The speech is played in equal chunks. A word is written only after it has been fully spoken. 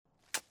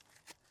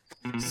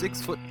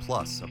6 Foot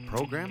Plus, a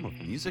program of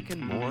music and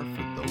more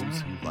for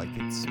those who like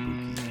it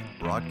spooky.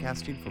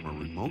 Broadcasting from a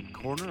remote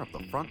corner of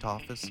the front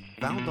office,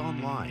 found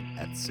online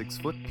at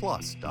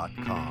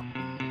 6footplus.com.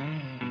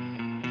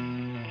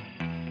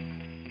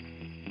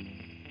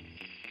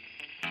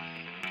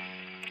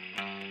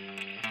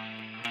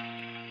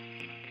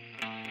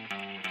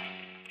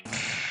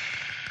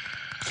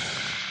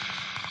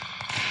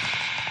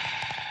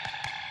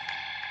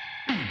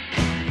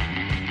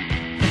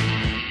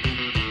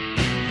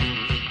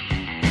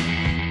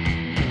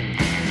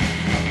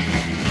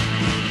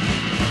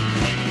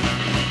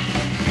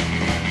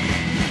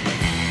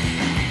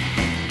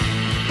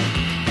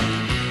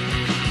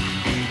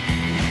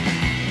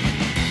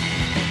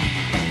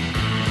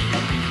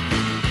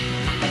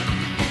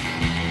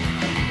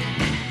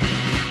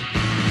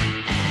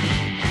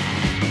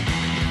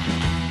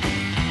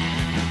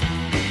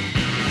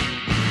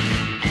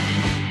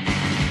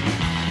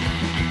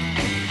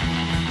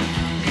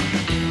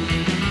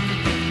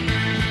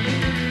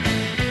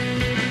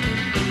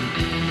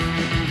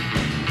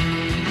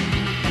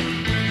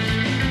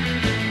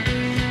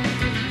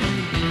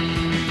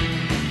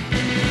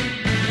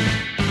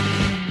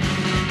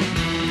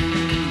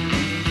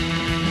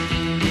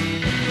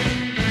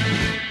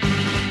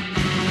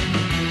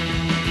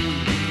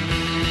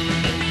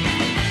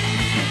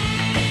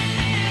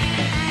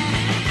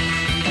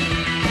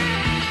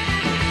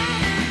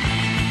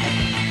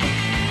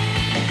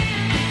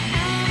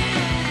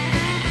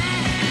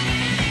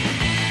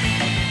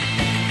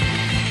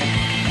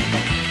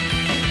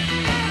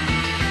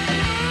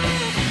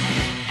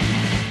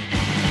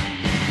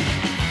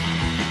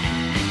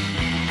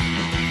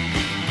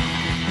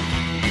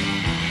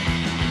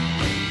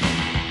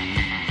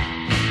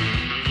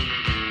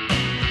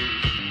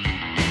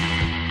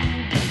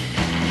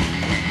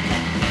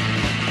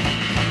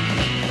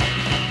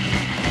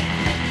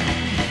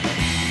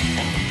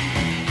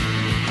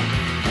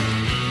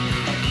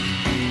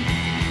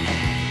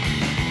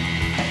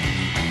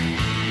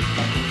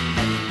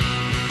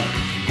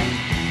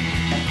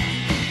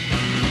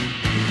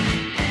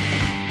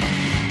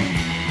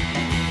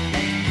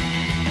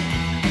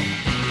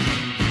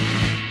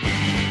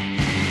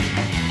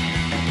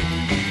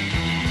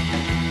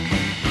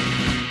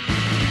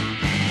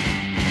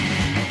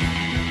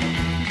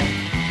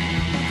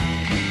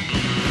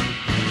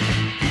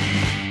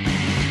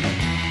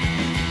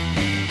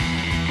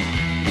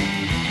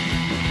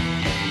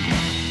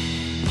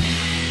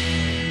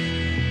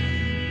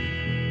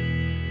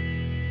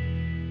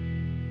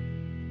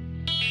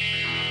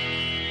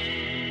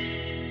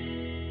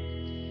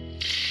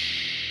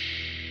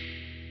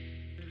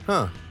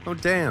 Huh. Oh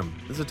damn.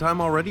 Is it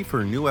time already for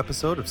a new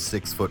episode of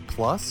 6 Foot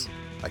Plus?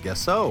 I guess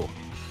so.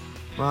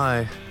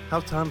 My,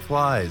 how time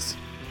flies.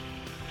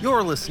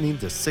 You're listening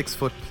to 6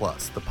 Foot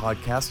Plus, the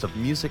podcast of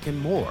music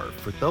and more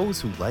for those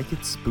who like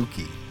it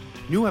spooky.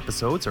 New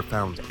episodes are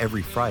found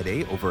every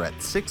Friday over at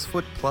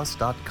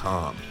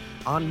 6footplus.com,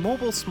 on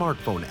mobile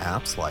smartphone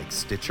apps like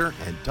Stitcher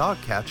and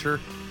Dogcatcher,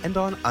 and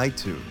on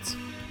iTunes.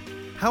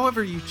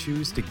 However you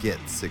choose to get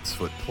 6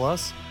 Foot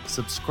Plus,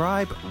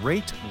 subscribe,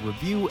 rate,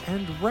 review,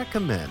 and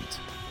recommend.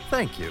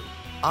 Thank you.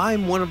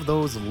 I'm one of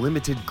those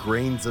limited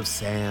grains of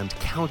sand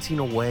counting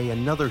away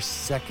another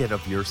second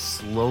of your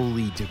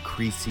slowly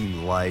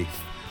decreasing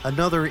life,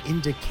 another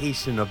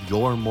indication of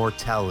your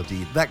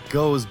mortality that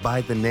goes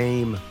by the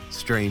name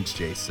Strange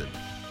Jason.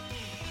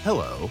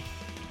 Hello.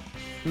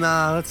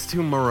 Nah, that's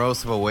too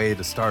morose of a way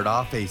to start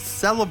off a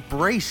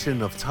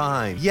celebration of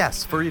time.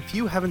 Yes, for if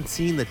you haven't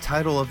seen the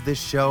title of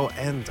this show,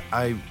 and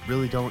I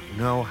really don't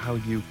know how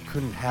you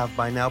couldn't have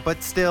by now,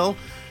 but still,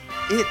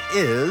 it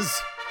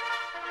is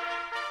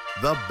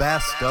the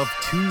best of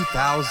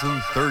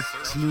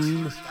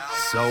 2013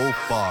 so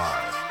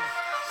far.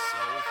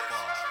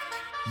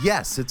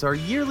 Yes, it's our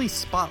yearly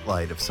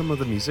spotlight of some of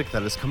the music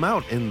that has come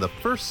out in the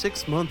first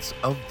 6 months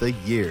of the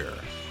year.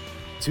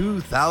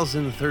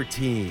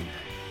 2013.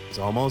 It's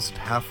almost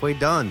halfway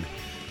done.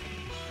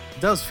 It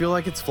does feel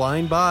like it's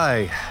flying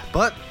by,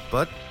 but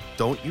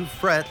don't you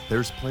fret,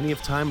 there's plenty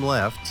of time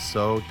left,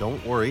 so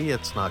don't worry,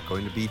 it's not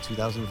going to be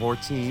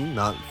 2014,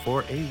 not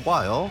for a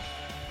while.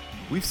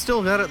 We've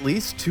still got at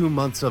least 2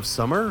 months of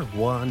summer,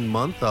 1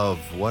 month of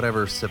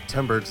whatever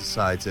September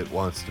decides it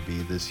wants to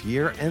be this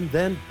year, and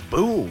then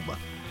boom,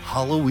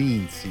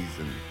 Halloween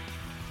season.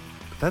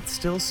 But that's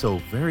still so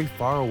very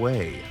far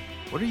away.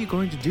 What are you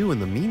going to do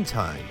in the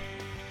meantime?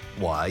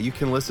 Why, you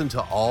can listen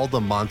to all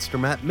the Monster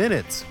Matt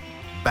minutes,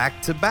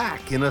 back to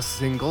back in a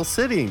single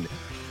sitting.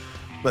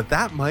 But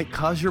that might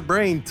cause your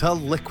brain to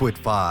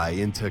liquefy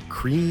into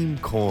cream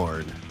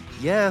corn.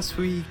 Yes,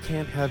 we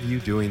can't have you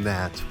doing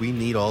that. We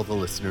need all the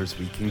listeners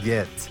we can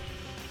get.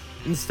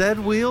 Instead,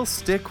 we'll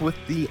stick with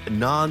the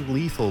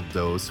non-lethal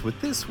dose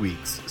with this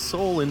week's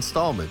sole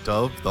installment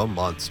of the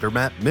Monster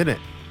Matt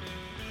Minute.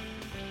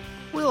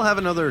 We'll have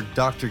another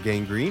Dr.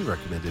 Gangrene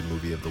recommended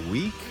movie of the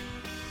week.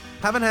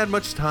 Haven't had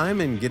much time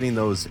in getting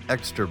those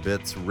extra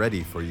bits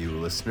ready for you,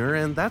 listener,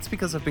 and that's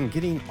because I've been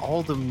getting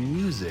all the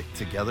music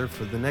together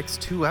for the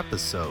next 2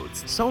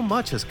 episodes. So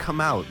much has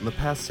come out in the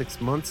past 6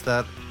 months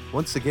that,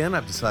 once again,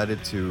 I've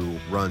decided to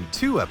run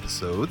 2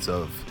 episodes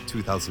of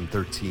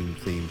 2013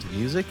 themed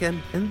music,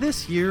 and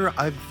this year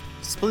I've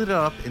split it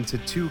up into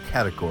 2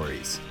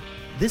 categories.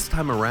 This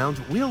time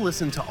around, we'll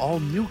listen to all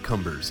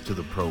newcomers to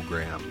the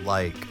program,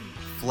 like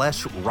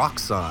Flesh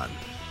Roxxon,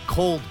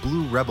 Cold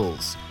Blue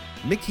Rebels,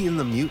 Mickey and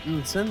the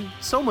Mutants, and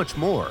so much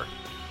more.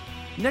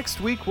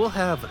 Next week, we'll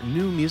have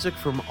new music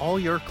from all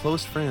your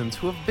close friends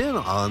who have been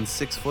on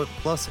 6 Foot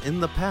Plus in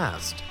the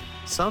past,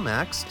 some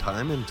acts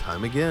time and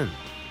time again.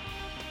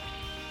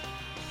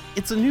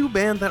 It's a new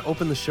band that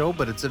opened the show,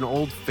 but it's an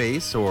old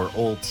face or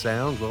old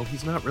sound. Well,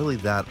 he's not really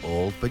that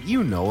old, but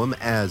you know him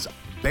as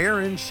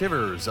Baron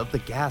Shivers of the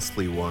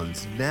Ghastly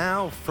Ones,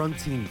 now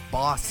fronting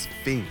Boss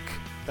Fink.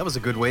 That was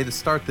a good way to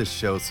start this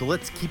show, so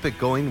let's keep it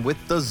going with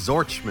the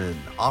Zorchmen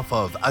off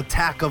of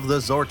Attack of the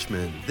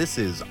Zorchmen. This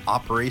is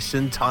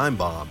Operation Time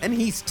Bomb, and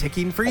he's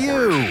ticking for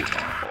you!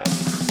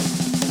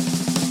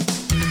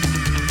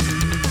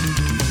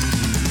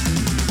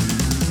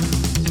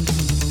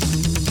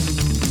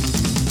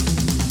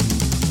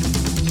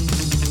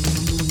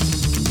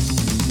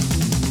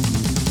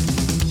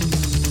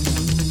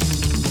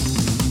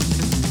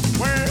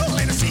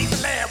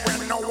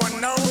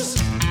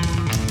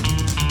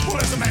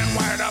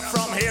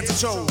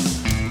 Oh,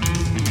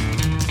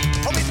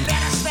 with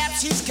leather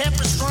straps he's kept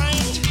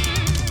restrained.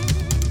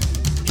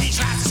 He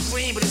tries to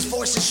scream, but his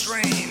voice is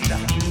strained.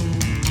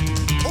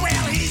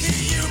 Well, he's a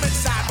human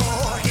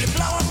cyborg. He'll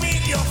blow up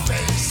in your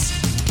face.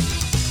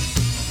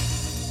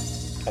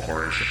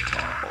 Operation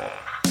Time Bomb.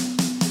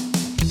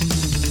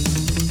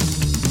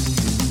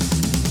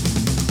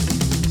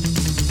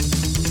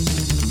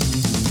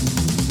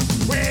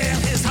 Well,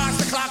 his heart's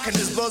the clock and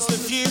his blood's the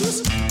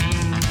fuse.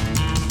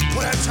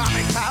 With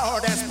atomic power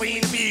that's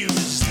being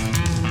abused.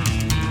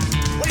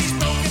 When he's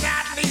broken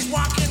out and he's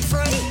walking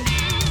free.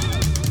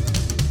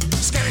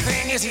 Scary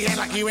thing is he ain't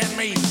like you and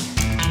me.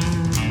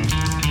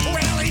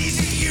 Well, he's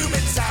a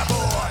human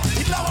cyborg.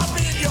 He blow up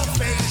in your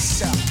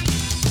face.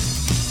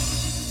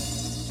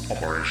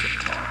 Operation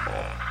Time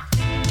Bomb.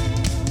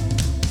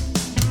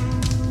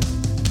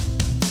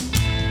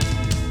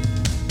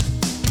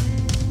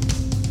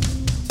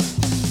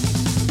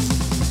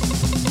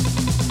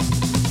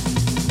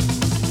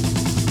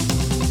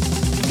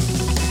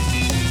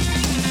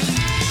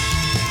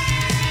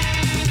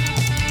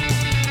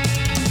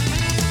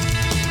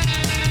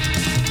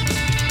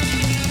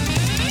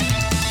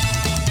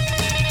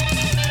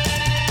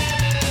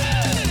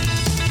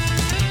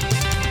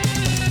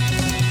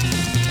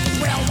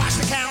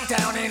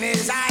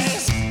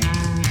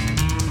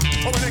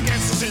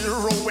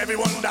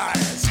 Everyone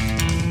dies.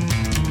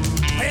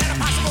 We had a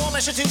possible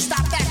mission to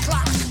stop that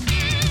clock.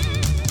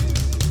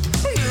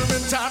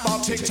 Human time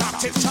bomb, tick tock,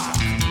 tick tock.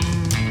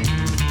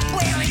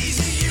 Well, he's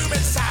a human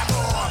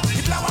cyborg.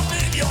 He blow up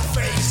in your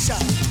face.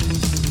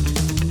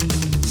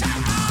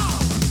 Time bomb.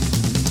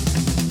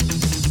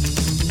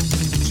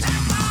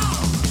 Time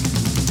bomb.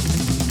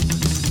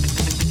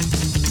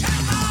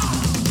 Time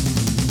bomb.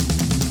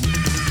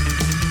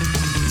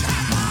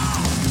 Time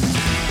bomb.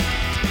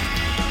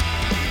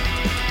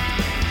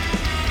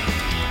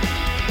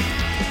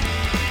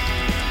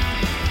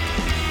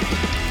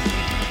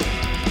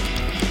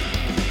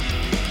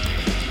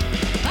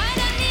 I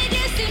don't need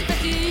your sympathy.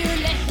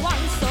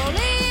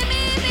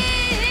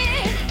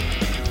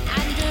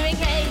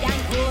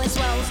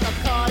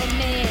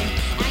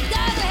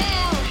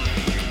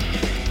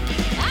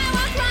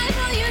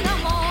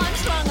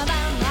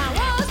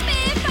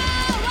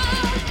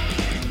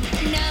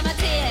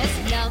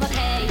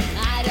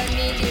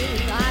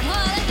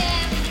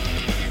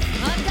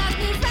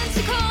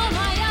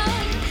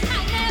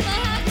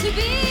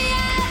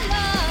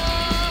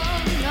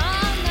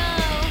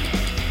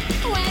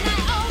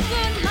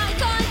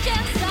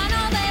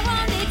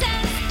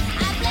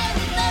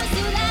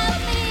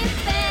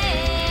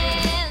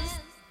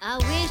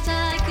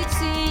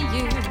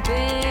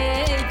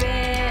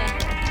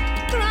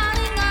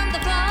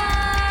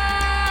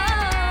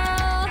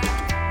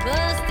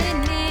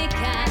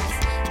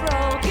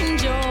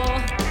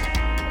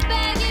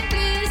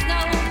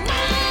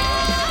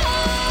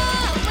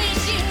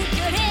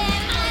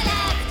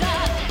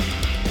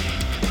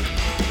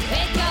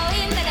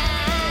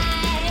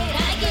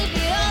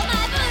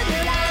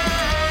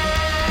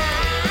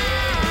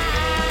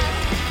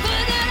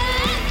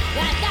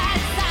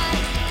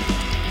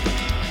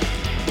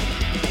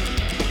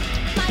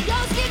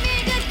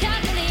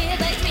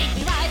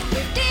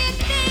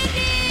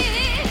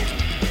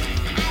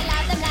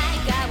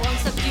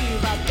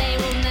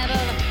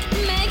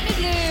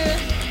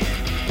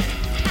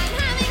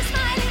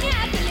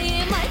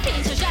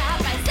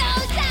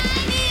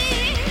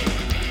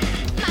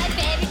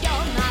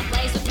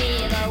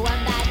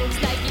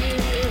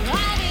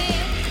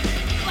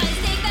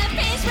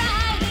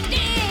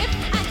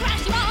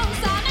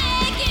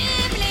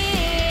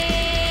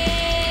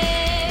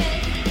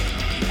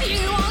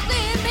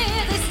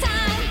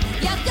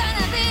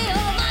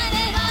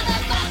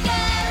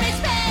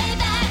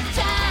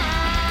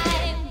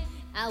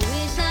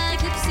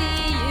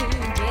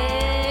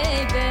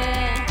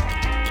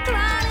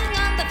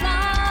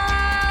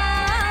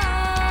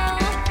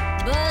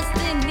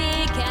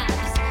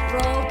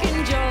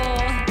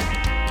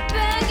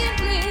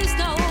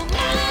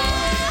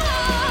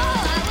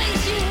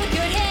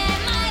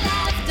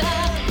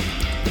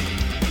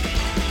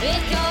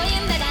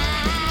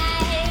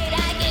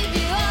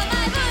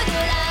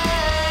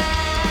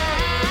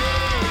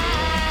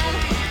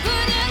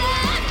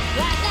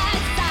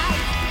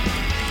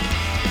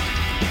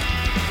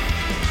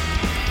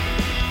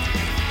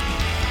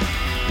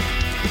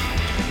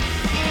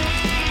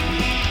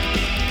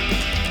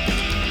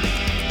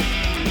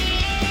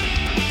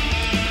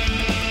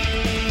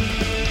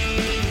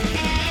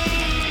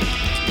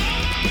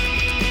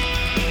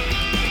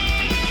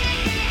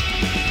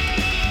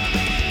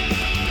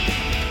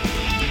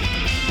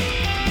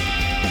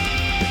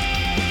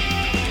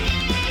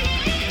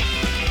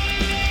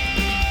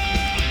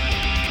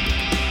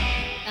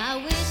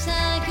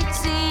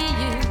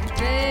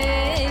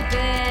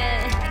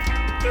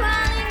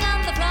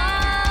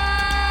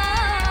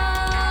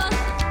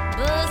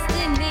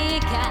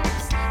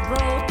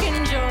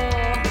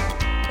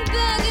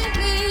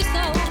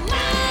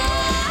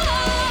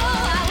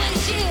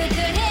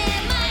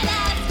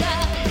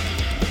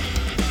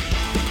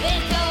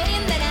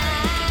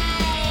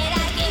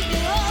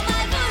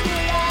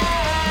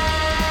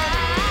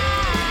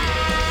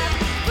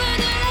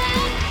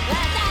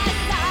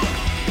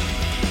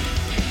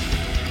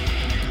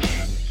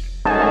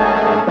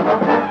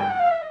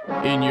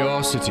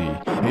 city,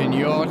 in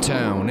your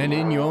town, and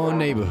in your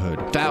neighborhood,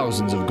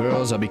 thousands of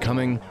girls are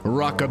becoming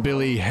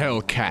rockabilly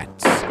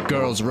hellcats.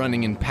 Girls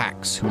running in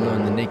packs who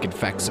learn the naked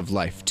facts of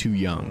life too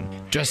young,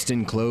 dressed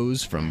in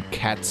clothes from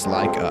Cats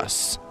Like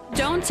Us.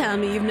 Don't tell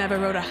me you've never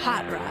rode a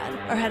hot rod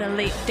or had a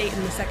late date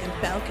in the second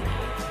balcony.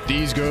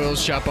 These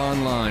girls shop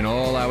online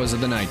all hours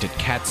of the night at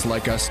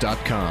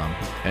catslikeus.com,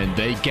 and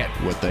they get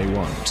what they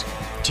want.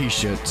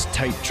 T-shirts,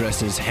 tight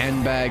dresses,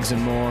 handbags,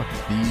 and more.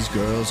 These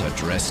girls are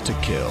dressed to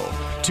kill.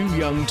 Too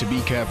young to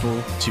be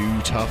careful, too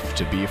tough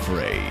to be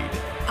afraid.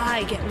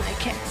 I get my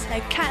kicks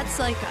at Cats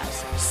Like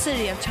Us,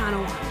 City of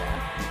Tonawanda.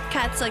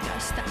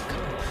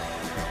 CatsLikeUs.com.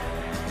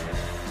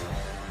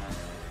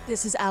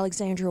 This is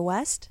Alexandra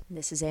West.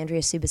 This is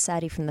Andrea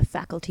Subasati from the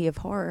Faculty of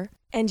Horror.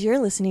 And you're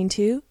listening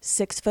to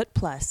 6 Foot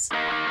Plus.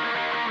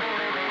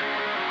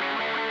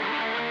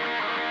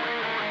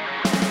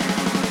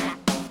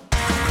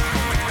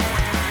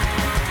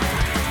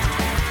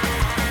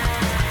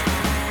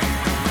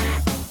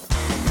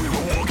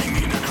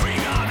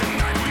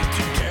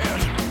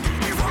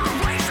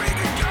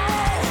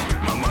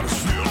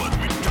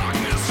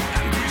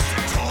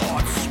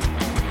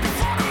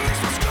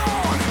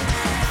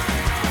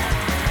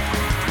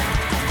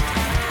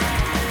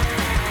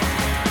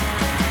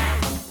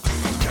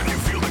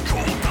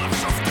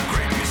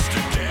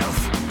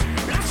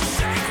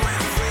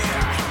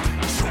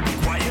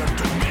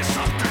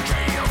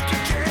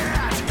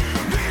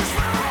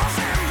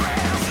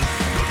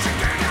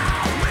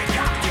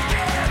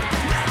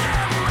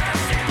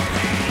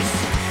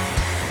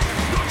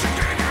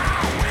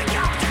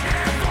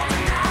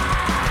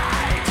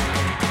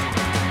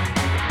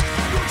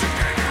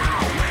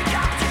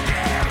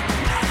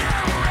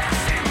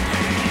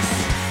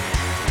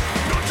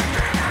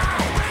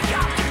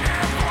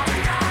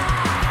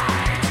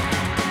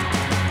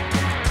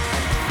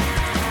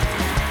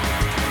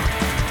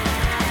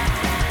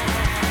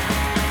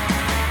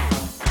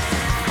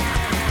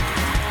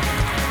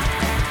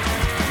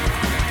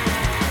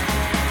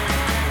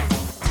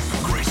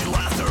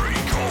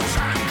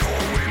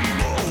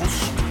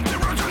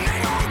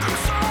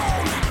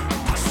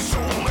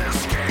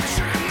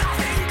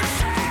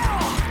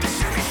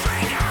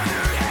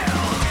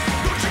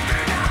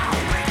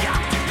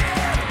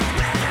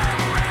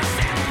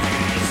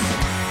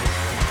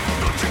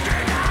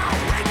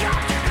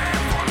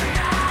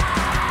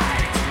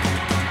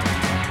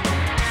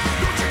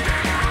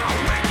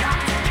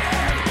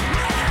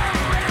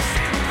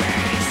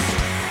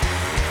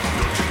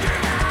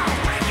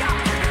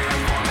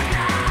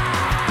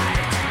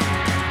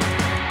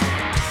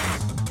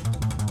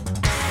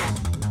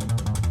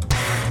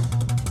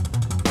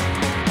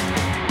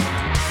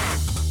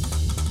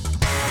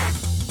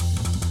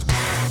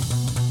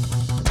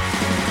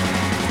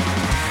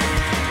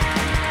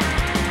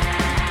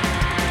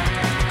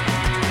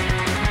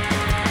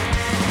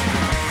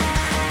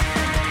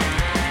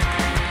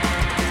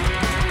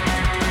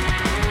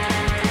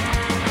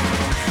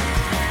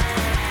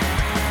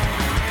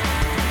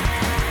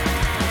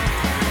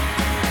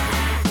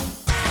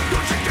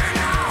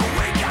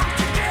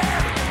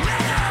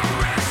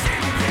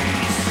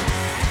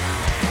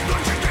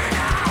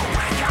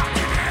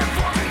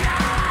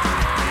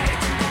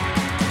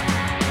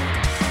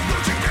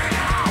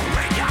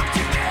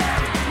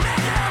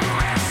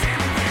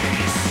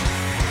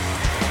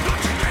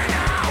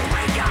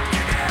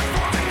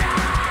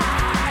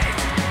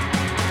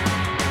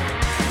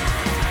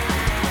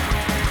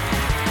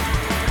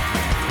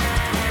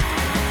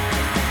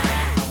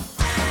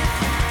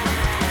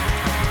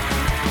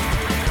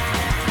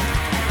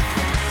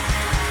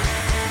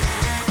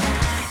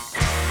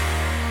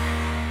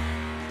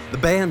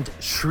 band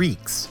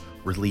Shrieks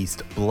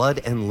released Blood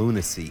and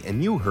Lunacy,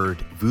 and you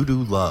heard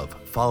Voodoo Love,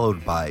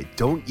 followed by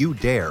Don't You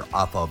Dare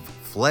off of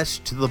Flesh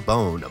to the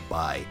Bone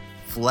by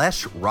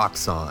Flesh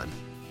Roxon.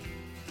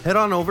 Head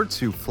on over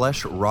to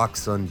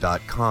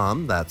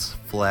fleshroxon.com, that's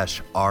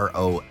Flesh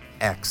ROXON.com,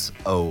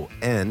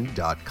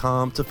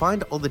 to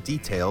find all the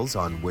details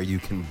on where you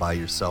can buy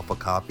yourself a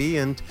copy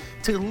and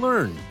to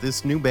learn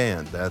this new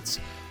band that's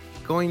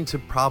going to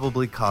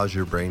probably cause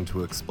your brain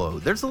to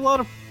explode. There's a lot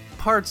of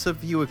parts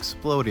of you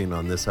exploding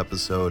on this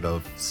episode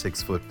of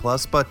 6 Foot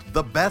Plus, but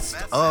the best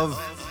of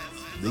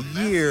the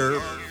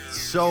year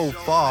so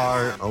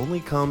far only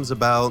comes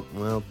about,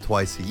 well,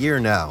 twice a year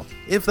now.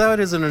 If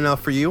that isn't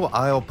enough for you,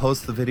 I'll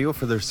post the video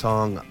for their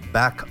song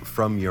Back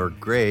From Your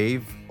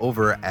Grave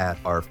over at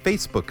our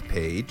Facebook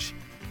page,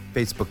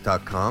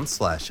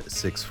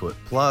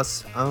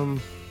 facebook.com/6footplus.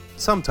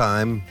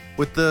 Sometime.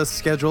 With the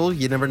schedule,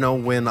 you never know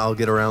when I'll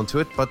get around to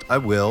it, but I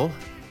will.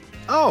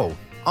 Oh,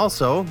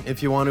 also,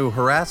 if you want to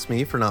harass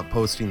me for not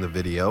posting the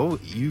video,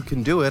 you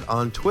can do it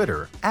on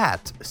Twitter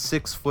at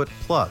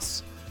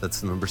 6footplus. That's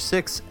the number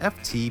 6,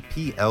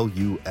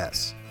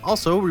 FTPLUS.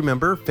 Also,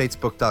 remember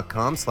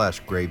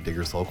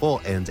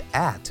facebook.com/gravediggerslocal and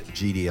at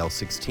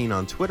GDL16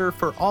 on Twitter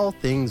for all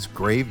things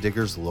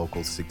Gravediggers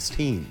Local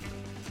 16.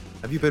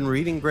 Have you been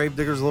reading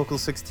Gravediggers Local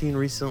 16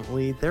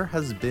 recently? There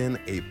has been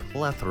a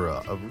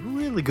plethora of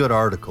really good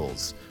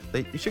articles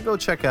that you should go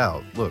check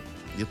out. Look,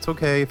 It's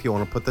okay if you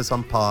want to put this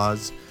on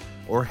pause,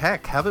 or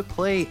heck, have it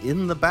play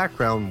in the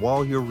background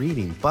while you're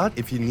reading. But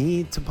if you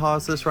need to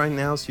pause this right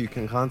now so you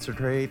can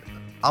concentrate,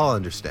 I'll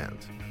understand.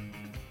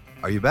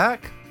 Are you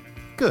back?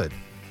 Good.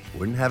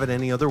 Wouldn't have it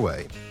any other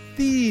way.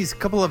 These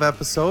couple of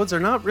episodes are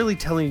not really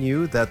telling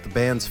you that the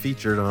bands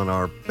featured on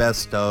our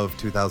Best of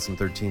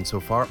 2013 so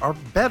far are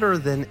better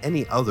than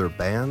any other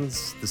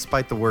bands,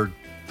 despite the word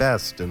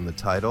best in the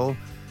title.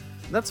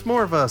 That's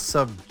more of a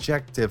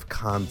subjective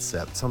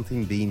concept,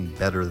 something being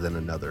better than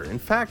another. In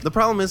fact, the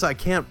problem is I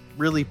can't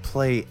really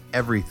play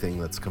everything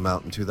that's come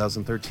out in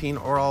 2013,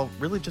 or I'll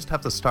really just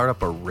have to start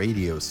up a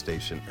radio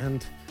station.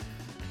 And,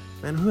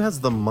 man, who has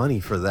the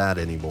money for that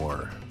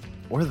anymore?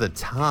 Or the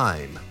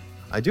time?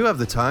 I do have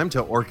the time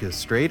to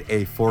orchestrate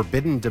a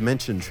Forbidden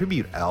Dimension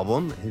tribute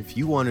album. If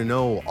you want to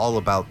know all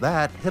about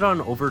that, head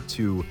on over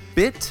to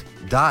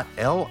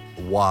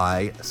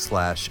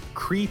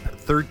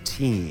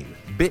bit.ly/creep13.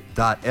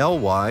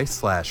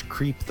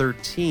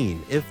 bit.ly/creep13.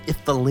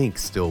 If the link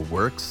still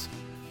works.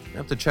 I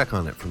have to check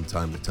on it from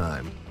time to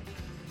time.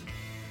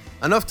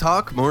 Enough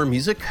talk, more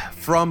music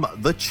from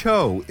the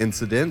Cho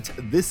incident.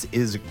 This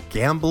is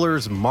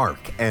Gambler's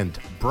Mark and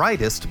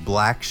Brightest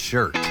Black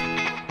Shirt.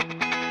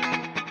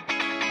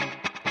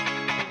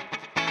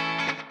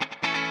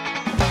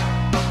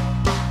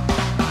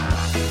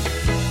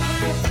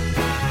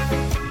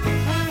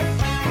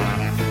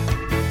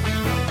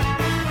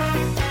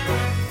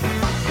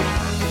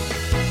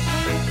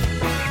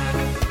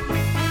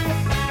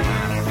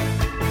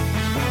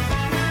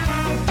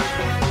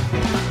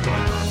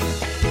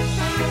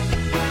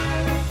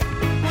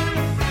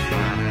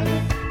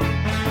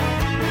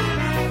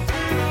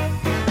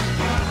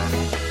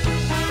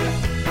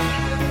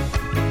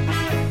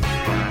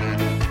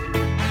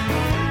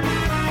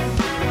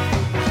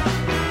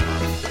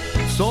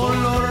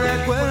 Son los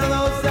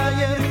recuerdos de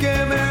ayer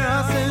que me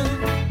hacen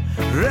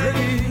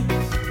reír.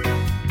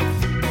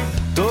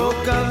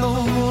 Tocando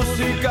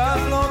música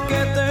es lo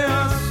que te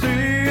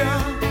hacía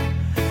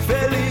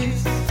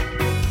feliz.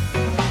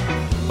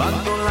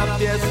 Bando la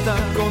fiesta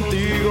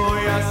contigo,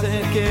 ya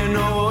sé que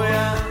no voy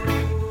a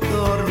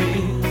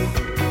dormir.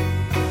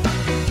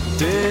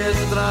 Te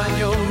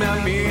extraño, mi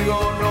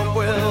amigo, no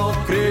puedo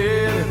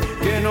creer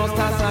que no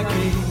estás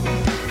aquí.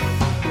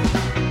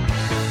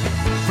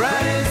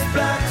 Brightest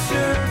black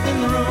shirt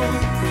in the room.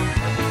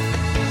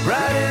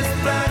 Brightest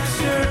black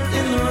shirt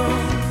in the room.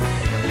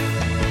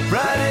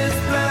 Brightest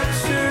black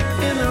shirt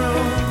in the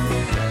room.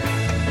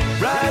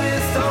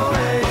 Brightest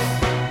always.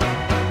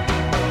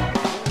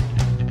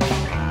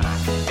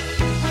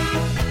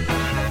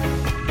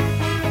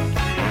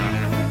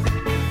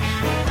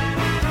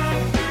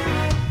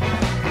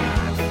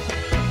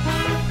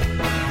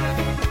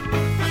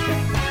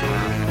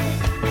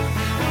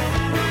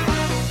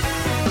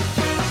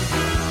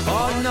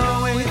 On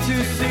our way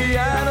to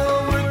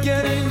Seattle, we're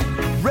getting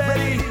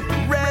ready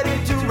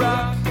to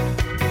rock.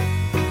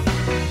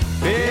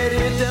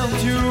 Headed down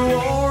to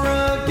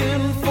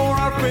Oregon for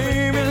our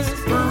famous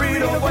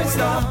burrito white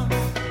stop.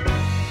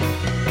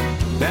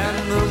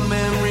 And the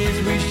memories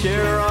we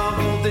share are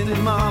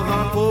holding my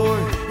heart for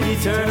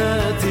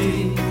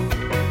eternity.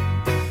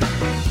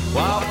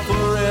 While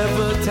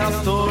forever tell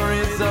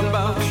stories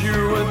about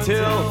you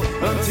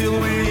until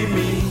we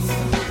meet.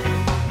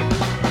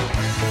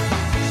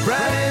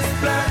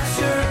 Brightest black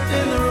shirt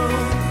in the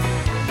room.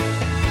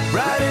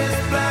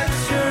 Brightest black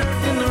shirt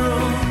in the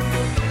room.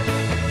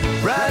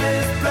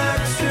 Brightest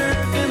black shirt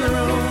in the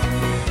room.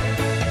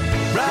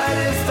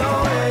 Brightest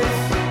always.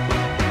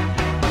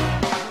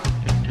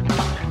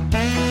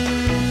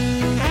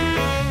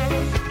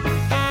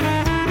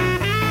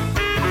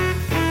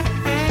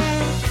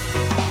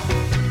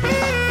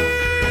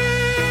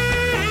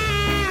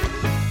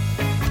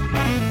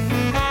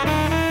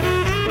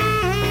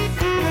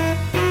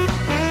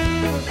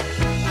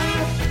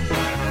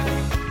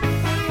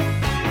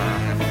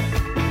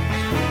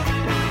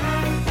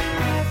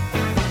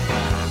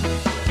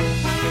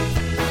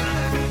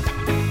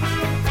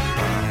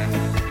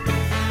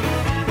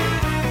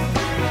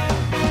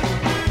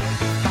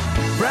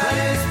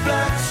 Brightest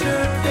black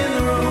shirt in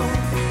the room.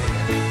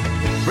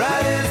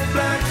 Brightest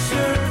black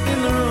shirt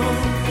in the room.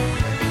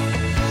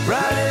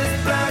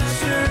 Brightest black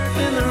shirt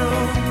in the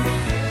room.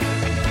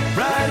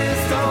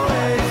 Brightest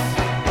always.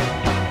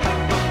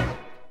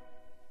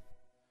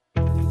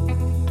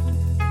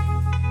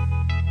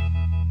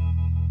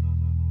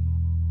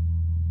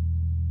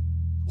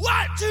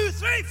 1, 2,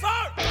 3, 4.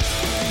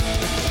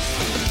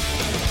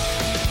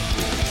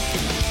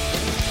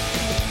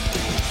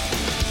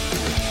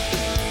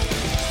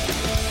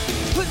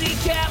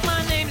 Pussycat,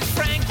 my name is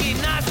Frankie,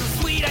 nice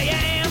and sweet I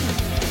am.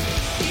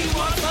 You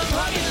want some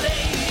honey,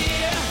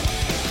 lady?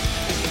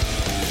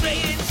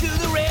 Straight into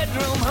the red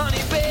room,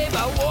 honey, babe,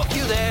 I'll walk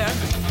you there.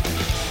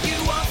 You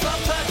want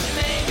some touch,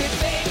 baby,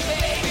 baby,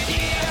 baby,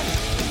 dear.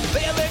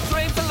 Velvet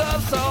drapes and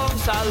love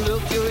songs, I'll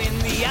look you in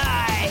the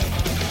eye.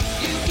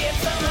 You get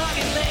some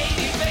honey,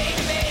 lady,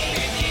 baby,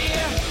 baby,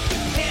 dear.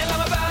 And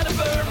I'm about to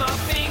burn my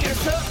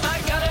fingers up, I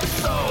got it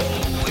so.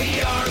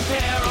 We are a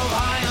pair of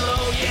high and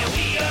low, yeah,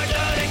 we are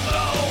dirt and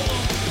glow.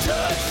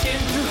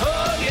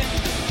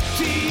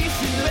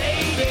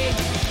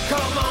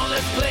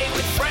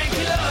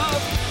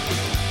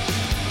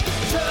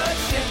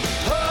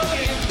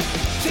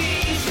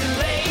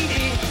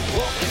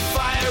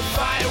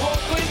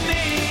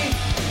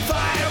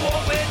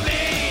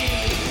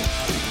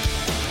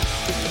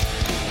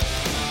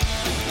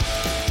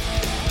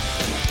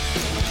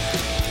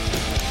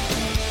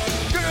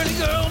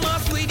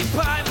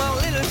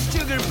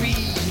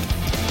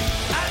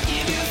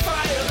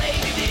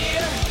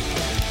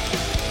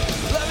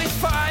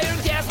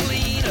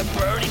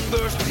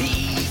 burst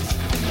peace.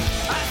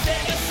 I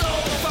set your soul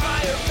on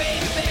fire,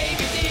 baby,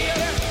 baby dear.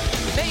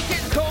 Make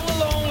it cold,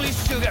 lonely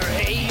sugar,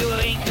 hey, you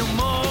ain't no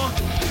more.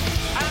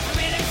 I'm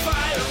spitting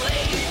fire,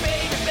 lady,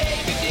 baby,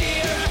 baby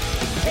dear.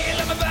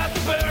 Hell, I'm about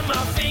to burn my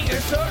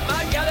fingers, hurt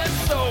my gallant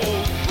soul.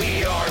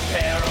 We are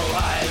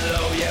paralyzed,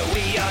 oh yeah,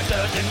 we are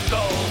touching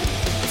gold.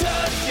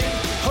 Touching,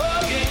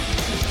 hugging,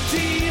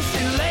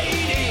 teasing,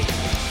 lady.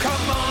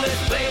 Come on,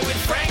 let's play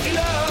with Frankie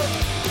Love.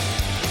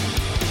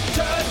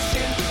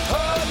 Touching,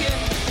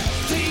 hugging,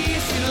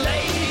 teasing,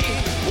 lady.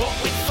 Walk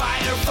with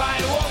fire,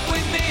 fire, walk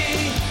with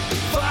me.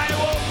 Fire,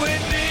 walk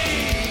with me.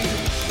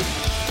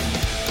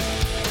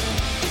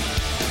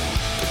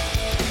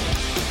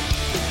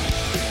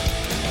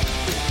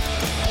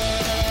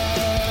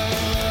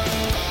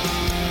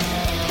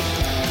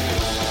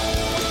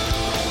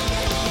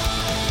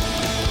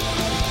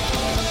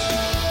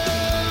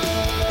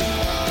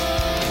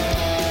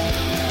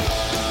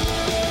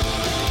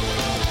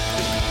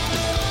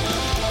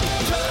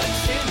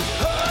 Touching,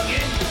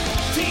 hugging,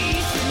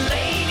 teasing,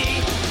 lady.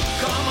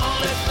 Come on,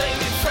 let's play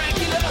with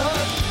Frankie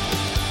Love.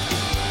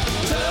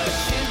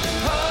 Touching,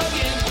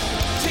 hugging,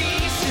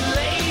 teasing,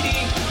 lady.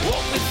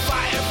 Walk with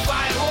fire,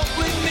 fire, walk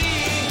with me.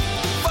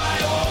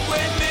 Fire, walk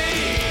with me.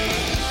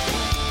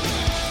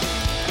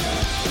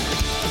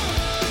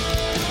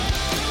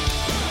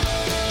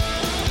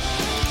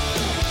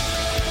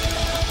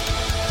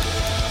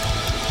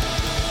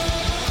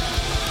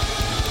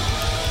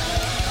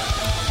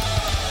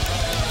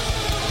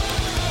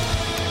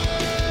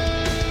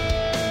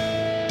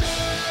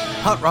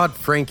 Hot Rod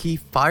Frankie,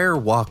 Fire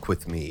Walk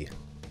With Me.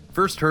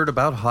 First heard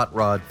about Hot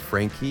Rod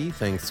Frankie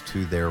thanks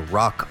to their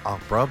rock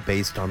opera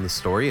based on the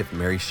story of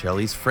Mary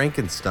Shelley's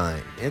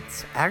Frankenstein.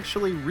 It's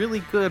actually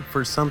really good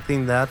for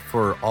something that,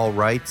 for all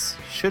rights,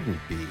 shouldn't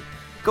be.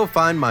 Go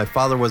find My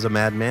Father Was a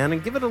Madman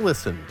and give it a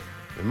listen.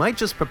 It might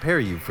just prepare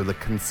you for the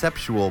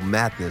conceptual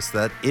madness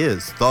that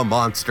is the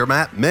Monster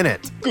Matt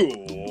Minute.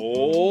 Good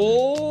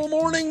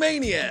morning,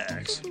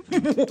 maniacs!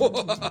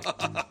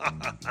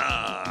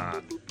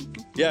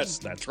 Yes,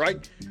 that's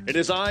right. It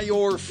is I,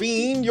 your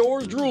fiend,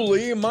 yours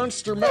truly,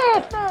 Monster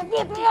Matt.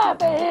 Get me out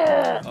of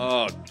here!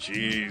 Oh,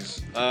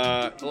 jeez.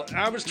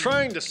 I was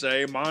trying to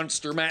say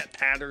Monster Matt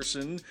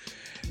Patterson.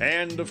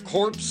 And of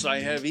course, I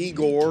have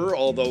Igor,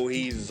 although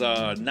he's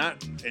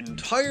not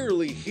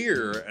entirely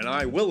here, and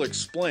I will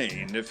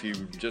explain if you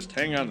just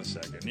hang on a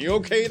second. You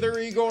okay there,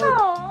 Igor?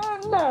 No,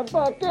 I'm not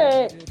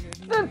okay.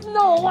 There's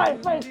no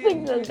Wi-Fi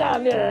signal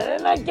down there,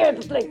 and I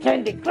can't play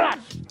Candy Crush.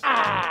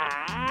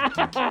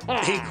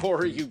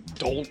 Igor, you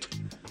dolt.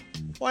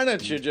 Why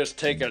don't you just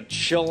take a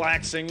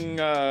chillaxing,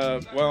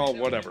 well,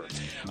 whatever.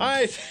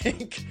 I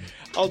think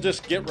I'll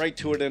just get right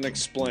to it and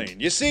explain.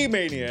 You see,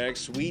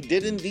 maniacs, we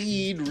did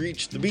indeed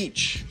reach the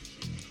beach.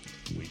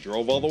 We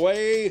drove all the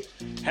way,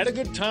 had a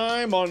good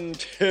time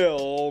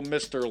until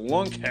Mr.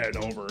 Lunkhead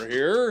over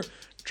here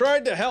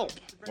tried to help.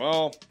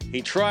 Well,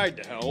 he tried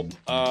to help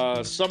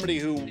somebody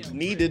who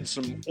needed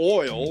some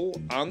oil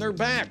on their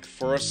back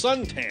for a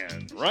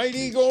suntan. Right,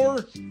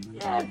 Igor?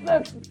 Yes,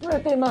 that's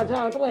pretty much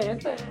how it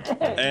went.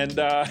 And,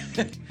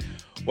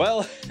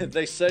 well,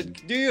 they said,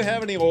 do you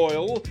have any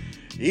oil?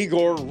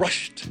 Igor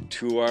rushed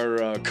to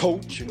our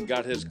coach and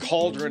got his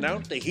cauldron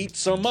out to heat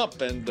some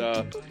up, and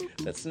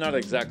that's not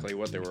exactly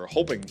what they were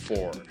hoping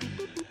for.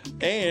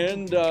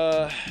 And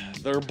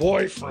their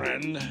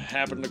boyfriend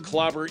happened to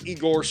clobber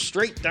Igor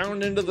straight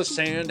down into the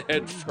sand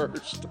head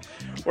first,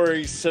 where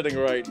he's sitting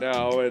right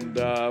now. And,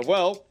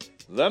 well,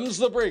 them's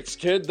the breaks,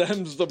 kid,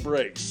 them's the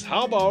breaks.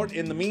 How about,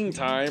 in the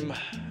meantime,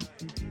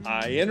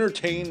 I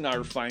entertain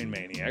our fine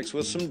maniacs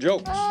with some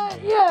jokes.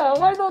 Yeah,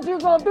 why don't you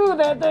go do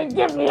that and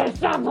give me a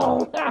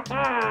shovel?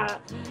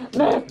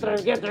 Mister,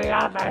 get me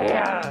out of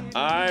here.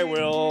 I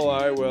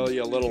will,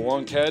 you little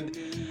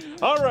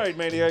lunkhead. All right,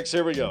 maniacs,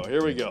 here we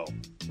go.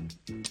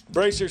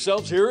 Brace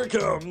yourselves, here it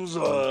comes.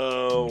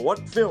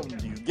 What film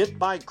do you get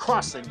by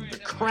crossing the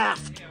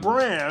Kraft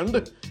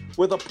brand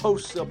with a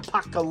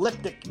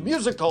post-apocalyptic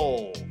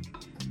musical?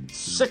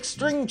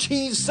 Six-String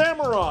Cheese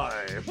Samurai.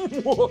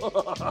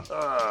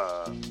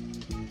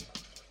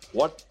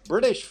 What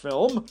British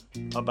film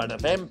about a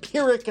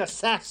vampiric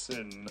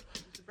assassin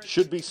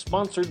should be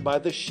sponsored by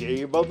the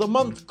Shave of the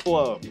Month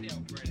Club?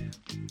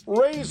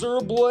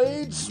 Razor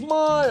Blade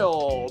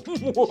Smile.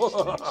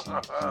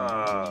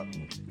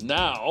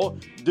 Now,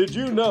 did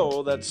you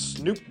know that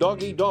Snoop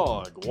Doggy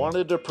Dogg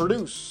wanted to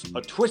produce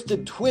a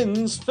Twisted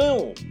Twins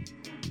film?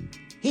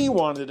 He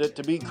wanted it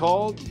to be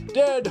called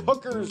Dead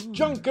Hooker's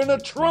Junk in a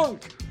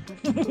Trunk.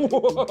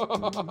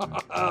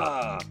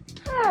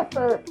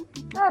 Master,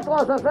 that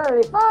wasn't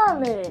very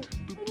funny.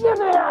 Get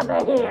me out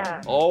of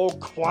here. Oh,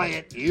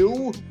 quiet,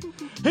 you.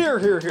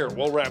 Here,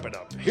 we'll wrap it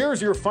up.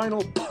 Here's your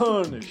final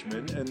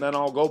punishment, and then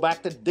I'll go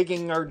back to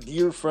digging our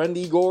dear friend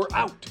Igor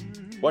out.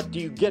 What do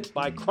you get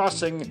by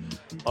crossing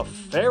a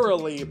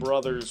Farrelly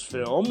Brothers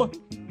film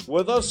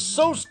with a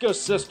Soska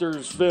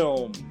Sisters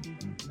film?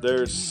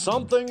 There's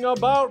something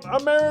about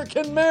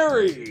American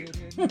Mary.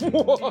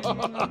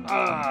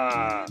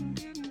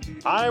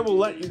 I will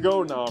let you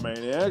go now,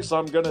 Maniacs.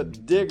 I'm gonna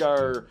dig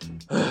our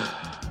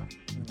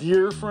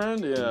dear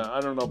friend. Yeah, I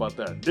don't know about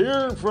that.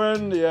 Dear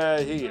friend, yeah,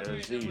 he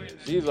is.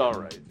 He's all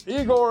right.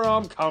 Igor,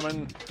 I'm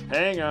coming.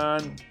 Hang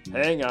on.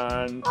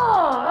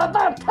 Oh,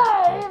 about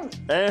time!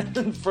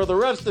 And for the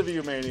rest of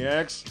you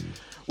Maniacs,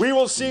 we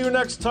will see you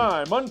next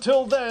time.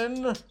 Until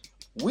then,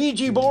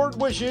 Ouija board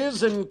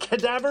wishes and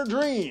cadaver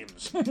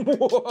dreams.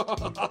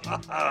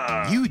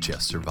 You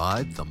just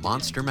survived the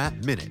Monster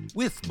Matt Minute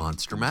with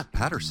Monster Matt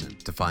Patterson.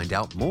 To find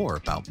out more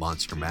about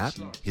Monster Matt,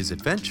 his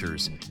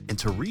adventures, and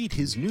to read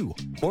his new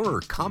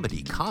horror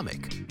comedy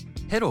comic,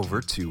 head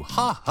over to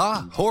Ha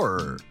Ha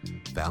Horror,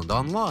 found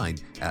online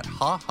at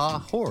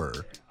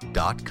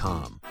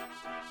hahahorror.com.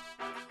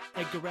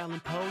 Edgar Allan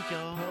Poe,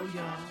 y'all.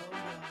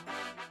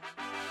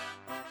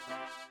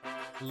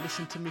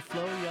 Listen to me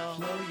flow,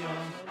 y'all.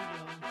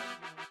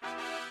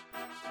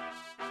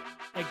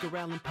 Edgar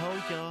Allan Poe,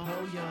 y'all.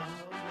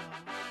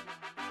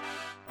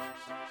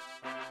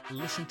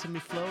 Listen to me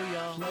flow,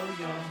 y'all.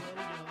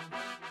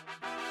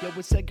 Yo,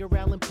 it's Edgar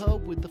Allan Poe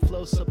with the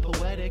flow so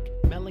poetic.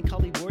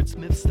 Melancholy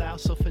wordsmith style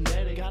so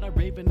phonetic. Got a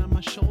raven on my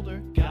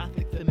shoulder,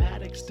 gothic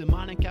thematics,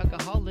 demonic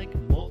alcoholic,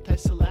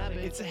 multisyllabic.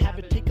 It's a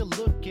habit, take a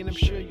look and I'm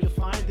sure you'll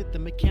find that the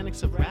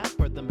mechanics of rap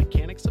are the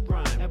mechanics of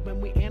rhyme. And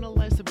when we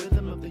analyze the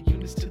rhythm of the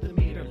units to the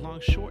meter,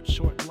 long, short,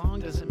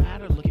 long, doesn't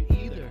matter, look at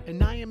either.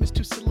 And I am is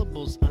two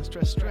syllables,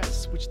 unstressed,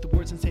 stress, which the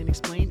words insane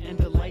explain and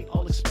delight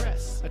all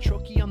express. A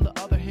trochee on the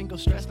other hand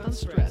goes stressed,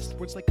 unstressed.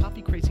 Words like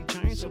coffee, crazy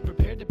giant, so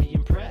prepared to be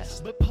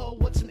impressed. But Poe,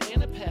 what's an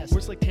anapest?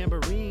 Words like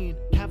tambourine,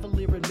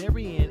 cavalier and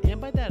Marian, and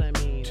by that I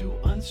mean two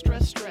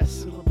unstressed, stress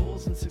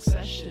syllables in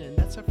succession.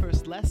 That's our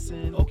first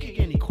lesson. Okay,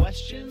 any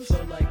questions?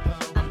 Flow like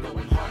Poe, I'm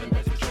going hard and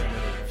that's a tremor.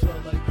 Flow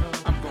like Poe,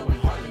 I'm going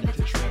hard and that's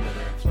a tremor.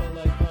 Flow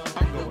like Poe,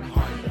 I'm going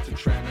hard and that's a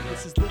tremor.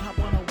 This is Lit Hop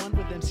 101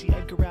 with MC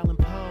Edgar Allan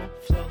Poe.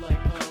 Flow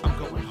like Poe, I'm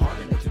going hard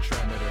and that's a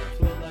tremor.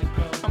 Flow like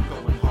Poe, I'm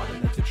going hard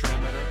and that's a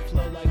tremor.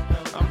 Flow like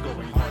Poe, I'm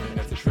going hard and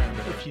that's a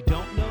tremor. If you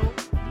don't know,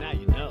 now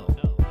you know.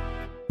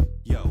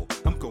 Yo,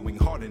 I'm going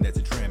hard and that's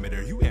a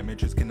tremor. You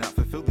amateurs cannot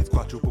fulfill these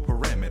quadruple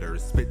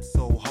parameters. Spit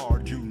so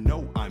hard, you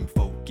know I'm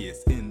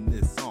focused. In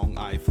this song,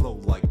 I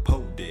flow like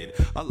Poe did.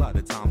 A lot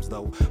of times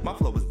though, my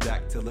flow is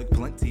dactylic.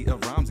 Plenty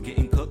of rhymes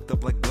getting cooked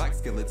up like black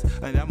skillets.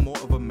 And I'm more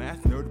of a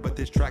math nerd, but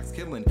this track's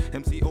killing.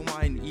 MC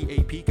Omai and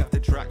EAP got the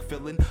track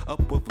filling up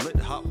with lit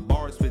hop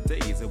bars for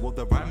days. And will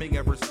the rhyming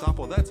ever stop?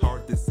 Well, that's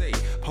hard to say.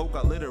 Poe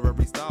got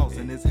literary styles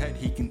in his head,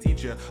 he can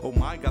teach ya.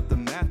 Omai got the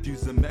math,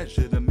 use the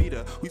measure, the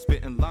meter. We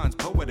spitting lines,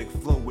 poetic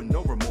flow with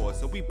no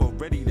remorse. So we both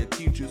ready to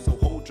teach you, so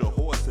hold your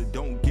horse. So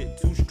don't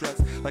get too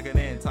stressed like an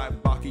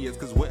anti-Bacchius.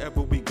 Cause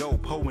wherever we go,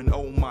 Poe and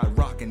Omai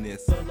rocking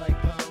this. Flow like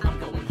Poe, I'm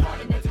going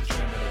hard and that's a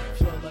tremor.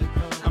 Flow like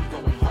Poe, I'm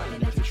going hard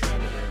and that's a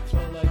tremor.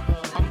 Flow like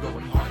Poe, I'm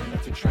going hard and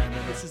that's a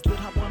tremor. This is Lit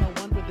Hop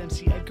 101 with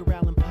MC Edgar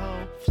Allan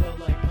Poe. Flow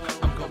like Poe,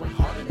 I'm going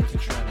hard and that's a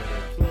tremor.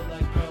 Flow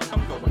like Poe,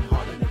 I'm going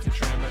hard and that's a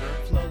tremor.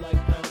 Flow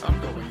like Poe, I'm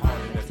going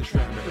hard and that's a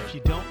tremor. If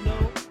you don't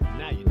know,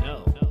 now you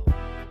know.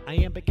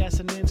 Iambic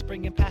assonance,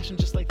 bringing passion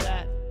just like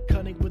that.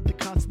 Cunning with the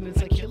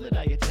consonants, I kill it,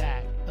 I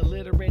attack.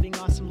 Alliterating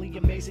awesomely,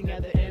 amazing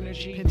at the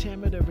energy.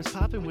 Pentameter is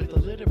popping with a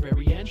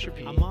literary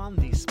entropy. I'm on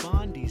these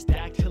spondies,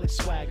 dactylic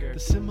swagger. The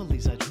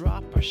similes I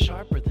drop are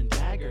sharper than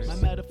daggers. My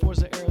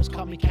metaphors are arrows,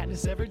 call me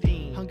Katniss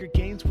Everdeen. Hunger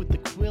Games with the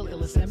quill,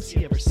 illest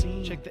MC ever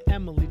seen. Check the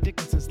Emily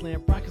Dickinson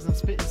slam, rockers I'm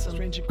spitting some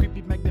strange and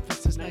creepy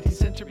magnificence. 19th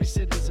century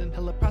citizen,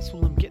 hella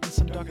prospal, I'm getting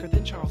some darker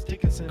than Charles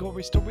Dickinson.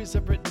 Gory stories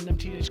I've written them,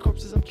 teenage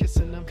corpses I'm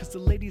kissing them. Cause the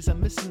ladies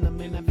I'm missing them,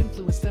 and I've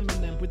influenced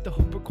Eminem with the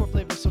Hoopercore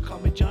flavor, so call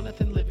me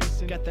Jonathan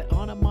Livingston. Got that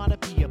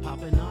onomatopoeia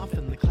popping off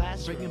in the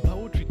class, bringing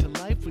poetry to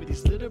life with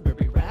these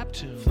literary rap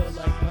tunes. Flow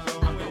like Poe,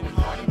 I'm going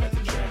hard and that's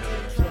a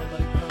tremor. Flow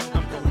like Poe,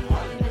 I'm going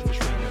hard and that's a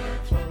tremor.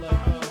 Flow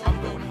like Poe, I'm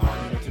going hard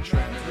and that's a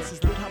tremor. This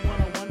is Lit Hop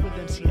 101 with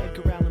MC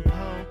Edgar Allan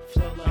Poe.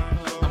 Flow like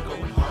Poe, I'm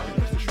going hard and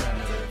that's a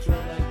tremor. Flow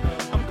like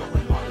Poe, I'm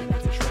going hard and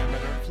that's a tremor.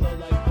 Flow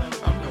like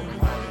Poe, I'm going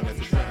hard and that's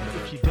a tremor.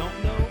 If you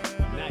don't know,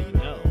 now you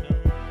know.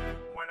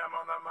 When I'm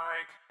on the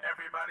mic,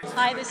 everybody's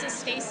Hi, this is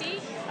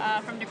Stacy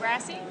from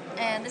Degrassi.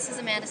 And this is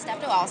Amanda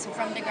Steptoe, also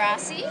from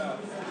Degrassi.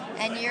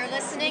 And you're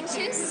listening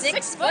to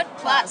 6 Foot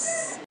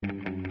Plus.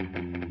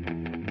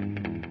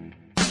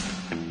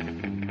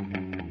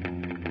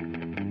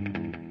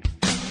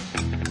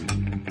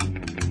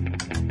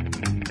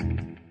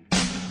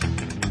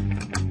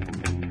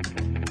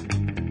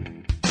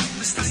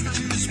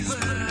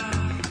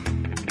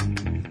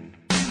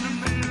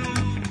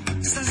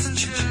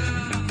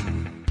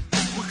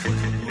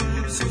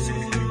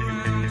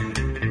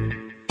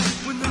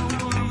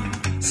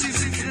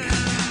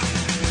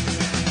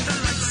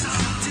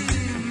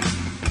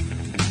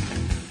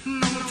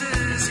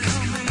 This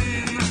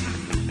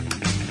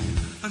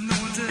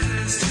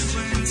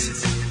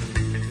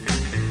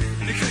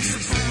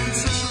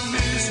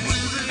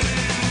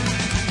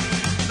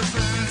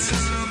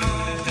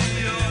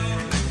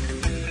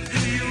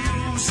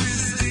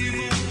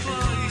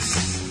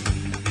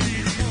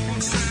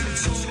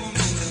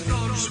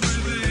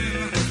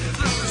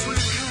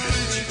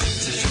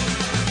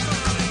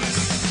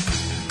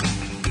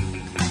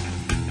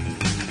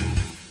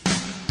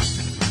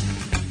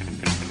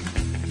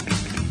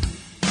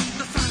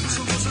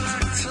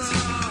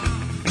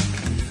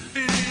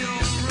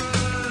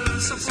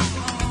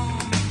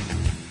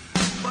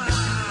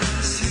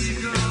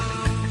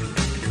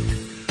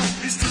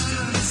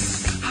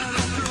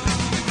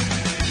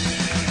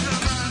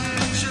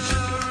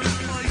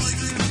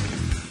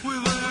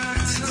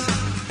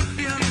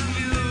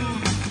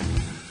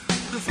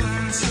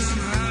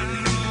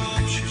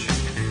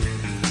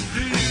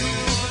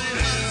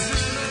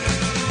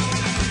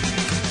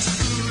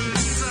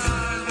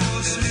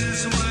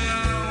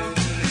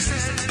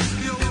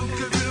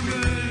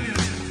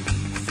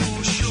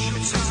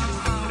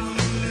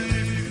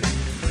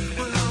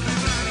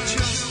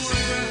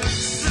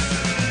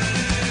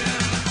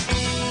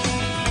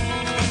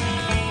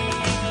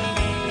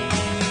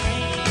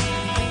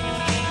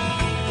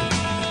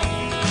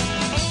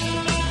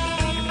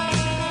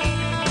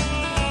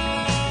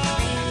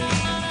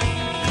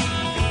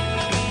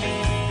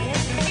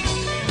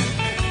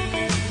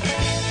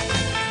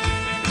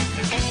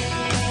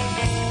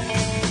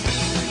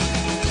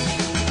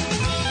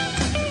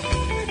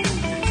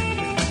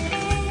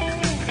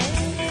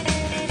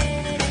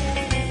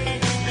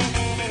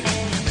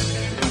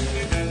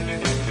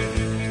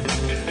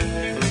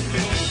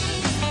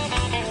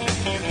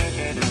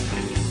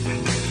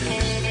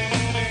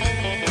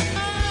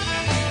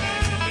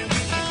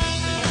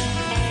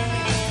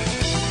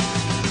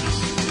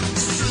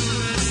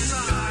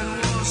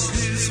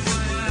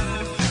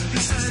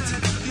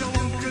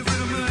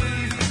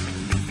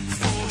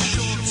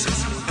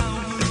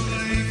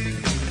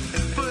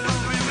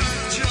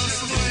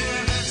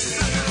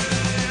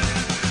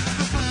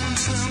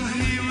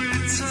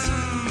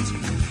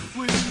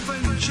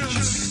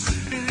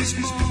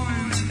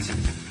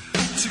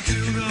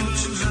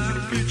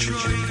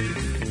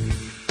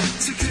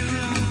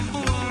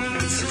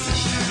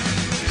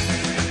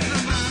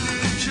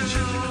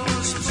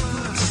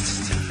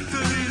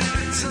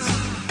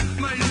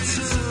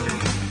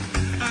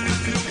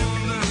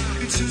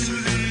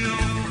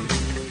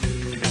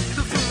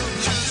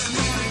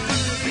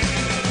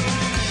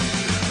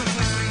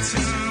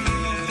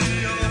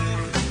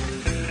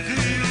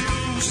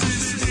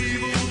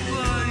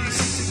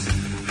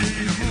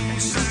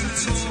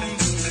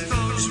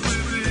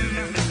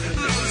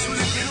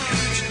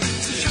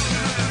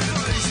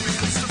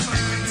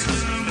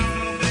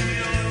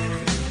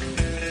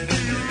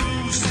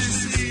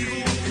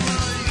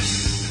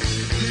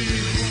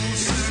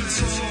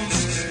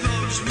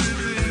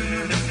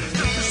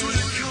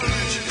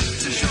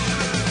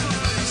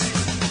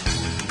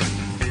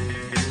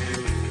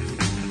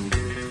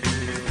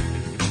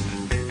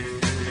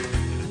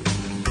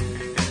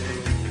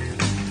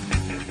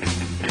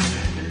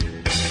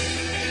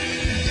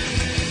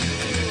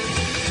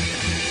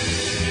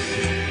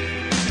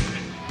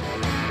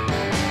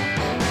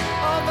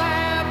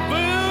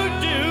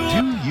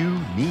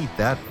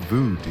that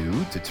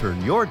voodoo to turn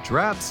your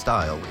drab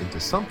style into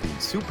something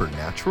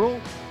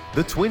supernatural?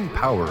 The twin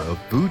power of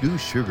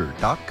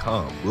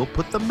VoodooSugar.com will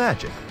put the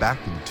magic back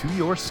into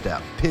your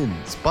step.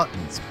 Pins,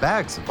 buttons,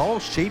 bags of all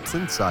shapes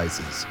and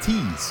sizes,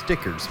 tees,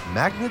 stickers,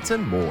 magnets,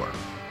 and more.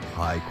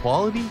 High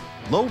quality,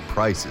 low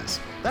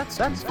prices. That's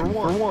for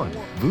one.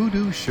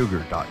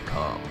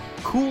 VoodooSugar.com.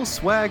 Cool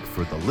swag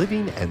for the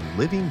living and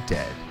living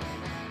dead.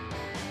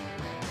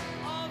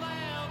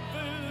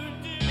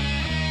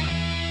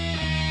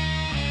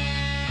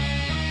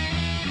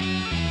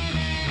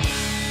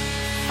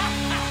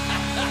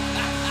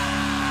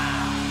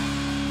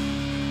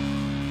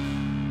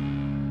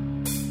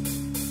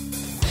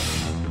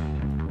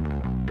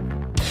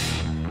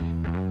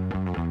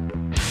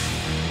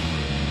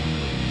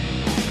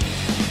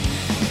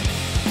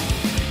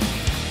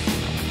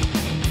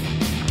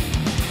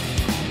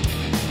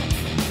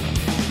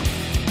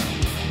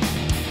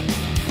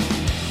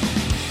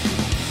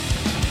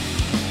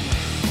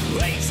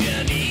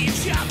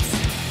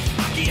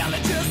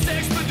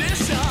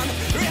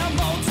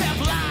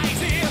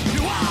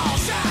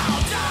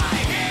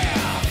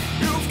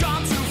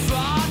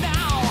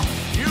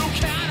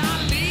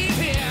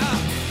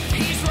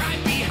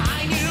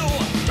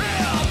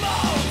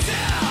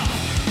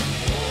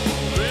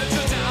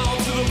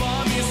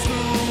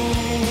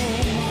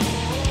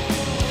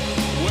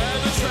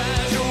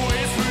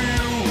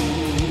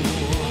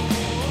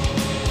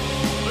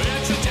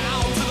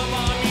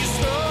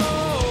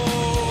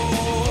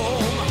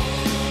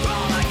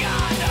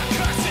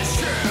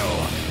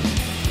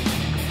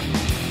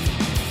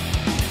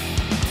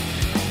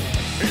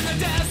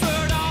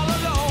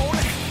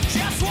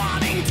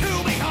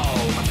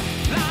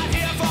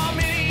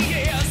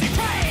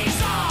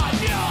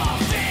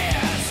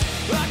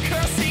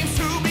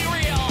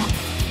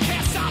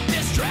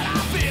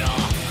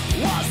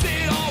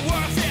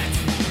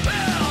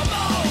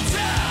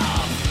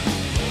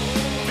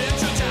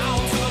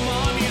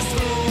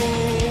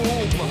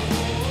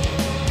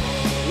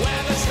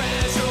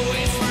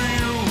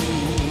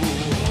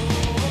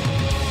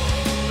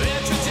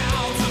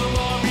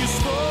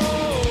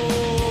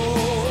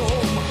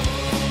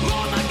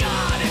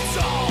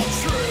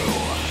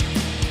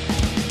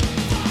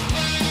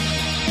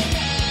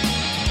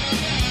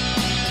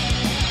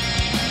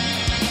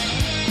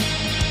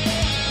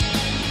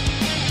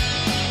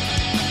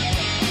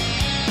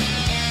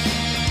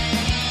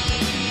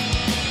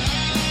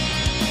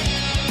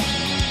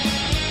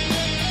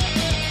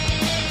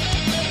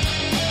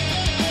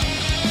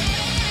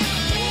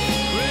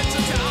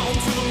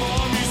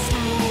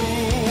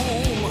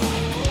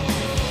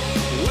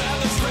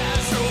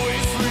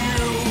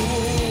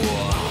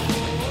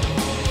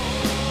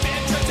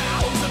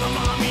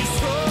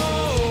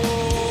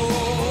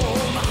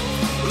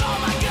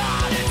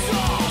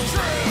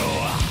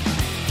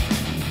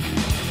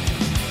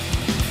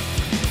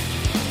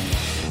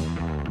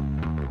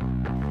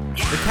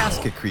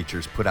 Casket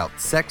Creatures put out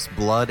Sex,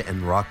 Blood,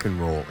 and Rock and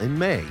Roll in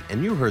May,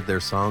 and you heard their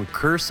song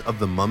Curse of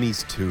the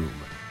Mummy's Tomb.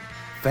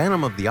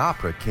 Phantom of the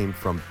Opera came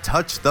from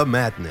Touch the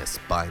Madness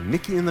by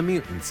Mickey and the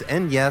Mutants,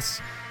 and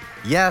yes,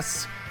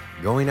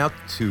 going out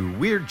to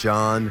Weird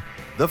John,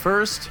 the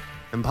first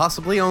and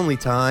possibly only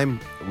time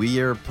we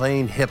are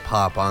playing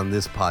hip-hop on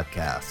this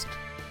podcast.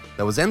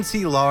 That was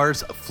MC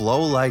Lars'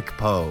 Flow Like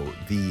Poe,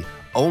 the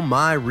Oh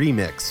My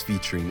remix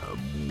featuring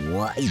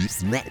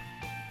Wise Man.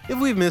 If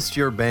we've missed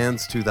your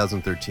band's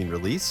 2013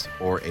 release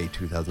or a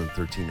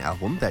 2013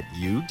 album that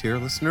you, dear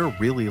listener,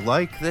 really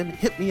like, then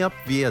hit me up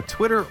via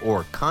Twitter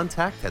or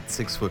contact at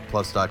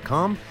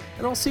 6footplus.com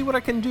and I'll see what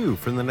I can do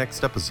for the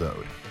next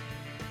episode.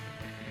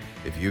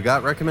 If you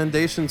got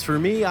recommendations for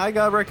me, I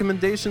got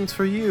recommendations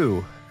for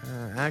you.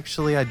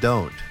 Actually, I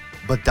don't.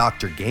 But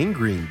Dr.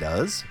 Gangrene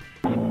does.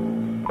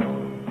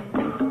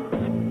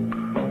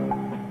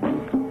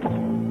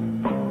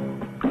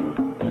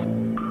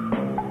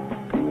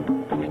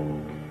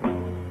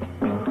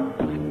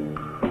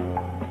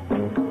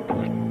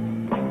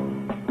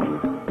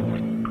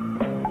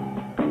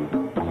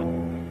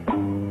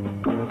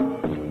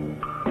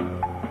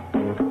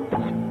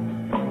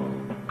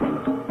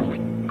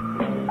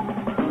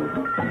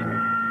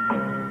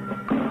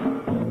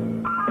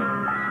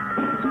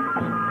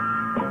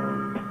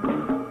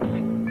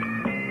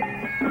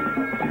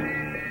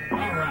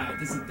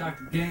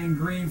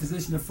 Gangrene,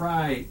 Physician of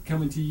Fright,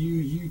 coming to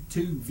you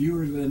YouTube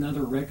viewers with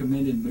another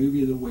recommended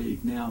movie of the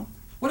week. Now,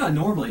 what I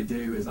normally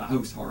do is I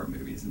host horror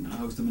movies, and I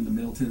host them in the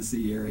Middle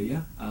Tennessee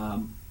area.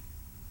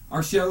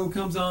 Our show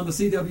comes on the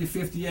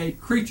CW58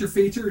 Creature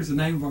Feature is the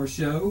name of our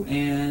show,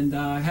 and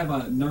I have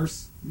a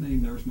nurse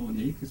named Nurse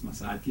Monique, who's my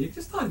sidekick.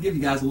 Just thought I'd give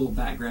you guys a little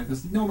background,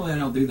 because normally I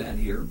don't do that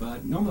here,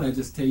 but normally I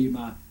just tell you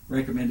my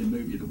recommended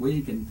movie of the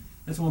week, and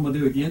that's what I'm going to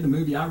do again. The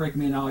movie I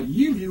recommend all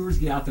you viewers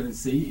get out there and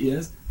see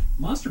is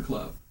Monster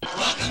Club.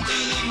 Welcome to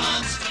the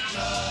Monster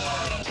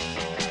Club.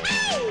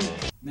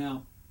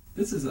 Now,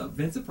 this is a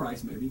Vincent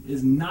Price movie.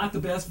 It's not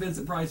the best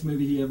Vincent Price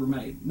movie he ever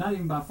made. Not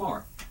even by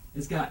far.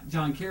 It's got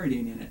John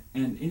Carradine in it.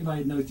 And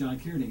anybody that knows John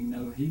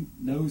Carradine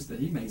knows that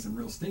he made some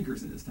real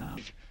stinkers in his time.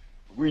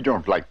 We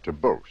don't like to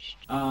boast.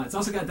 It's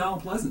also got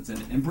Donald Pleasance in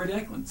it and Britt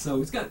Eklund,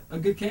 so it's got a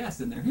good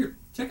cast in there. Here,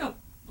 check out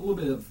a little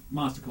bit of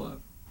Monster Club.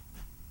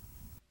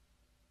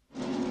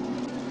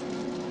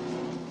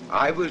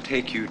 I will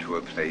take you to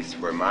a place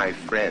where my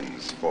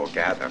friends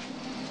foregather.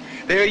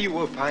 There you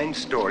will find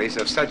stories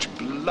of such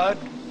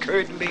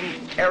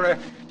blood-curdling terror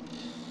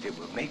it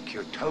will make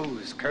your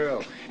toes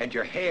curl and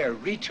your hair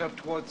reach up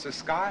towards the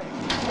sky.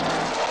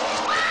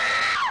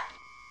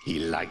 He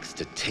likes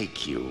to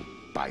take you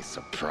by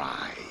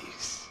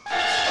surprise.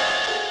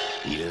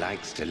 He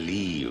likes to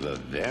leave a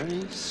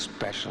very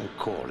special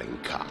calling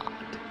card.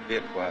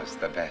 It was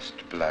the best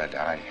blood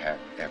I have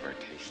ever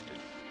tasted.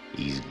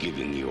 He's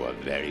giving you a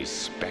very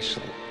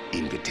special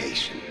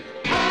invitation.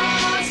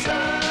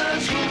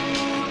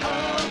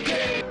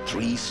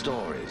 3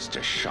 stories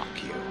to shock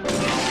you,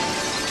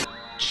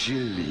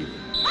 chill you,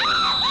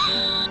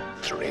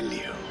 thrill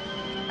you,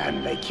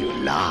 and make you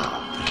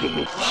laugh.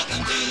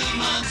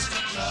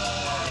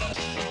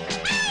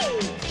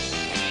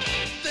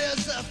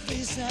 There's a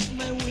face at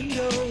my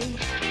window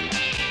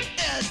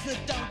as the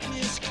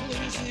darkness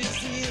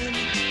closes in.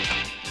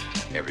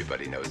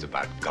 Everybody knows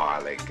about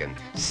garlic and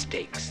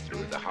steaks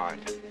through the heart.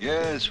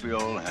 Yes, we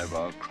all have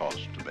our cross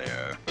to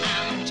bear.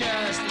 I'm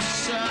just a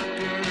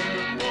sucker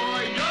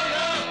for your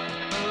love.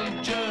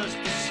 I'm just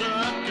a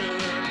sucker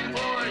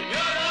for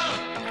your love.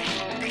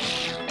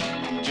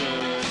 I'm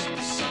just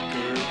a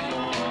sucker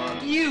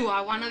for... You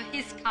are one of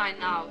his kind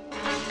now.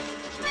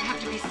 You have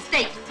to be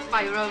staked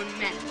by your own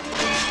men.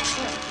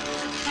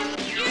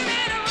 You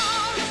made a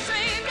wrong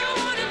mistake. I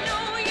want to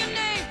know your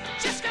name.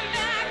 Just come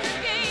back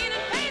again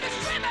and pay the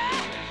stripper.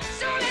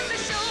 So let the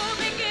show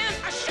begin.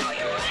 I'll show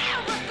you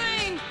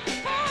everything.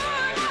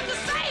 Pull out the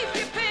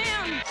safety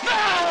pin.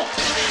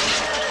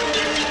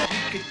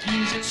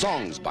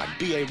 Songs by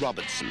B.A.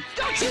 Robertson.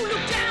 Don't you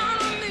look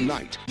down on me.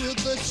 Night.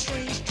 With a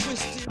strange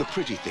twisted. The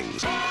Pretty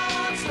Things.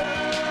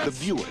 The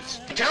Viewers.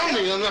 Tell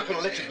me I'm not going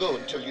to let you go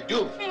until you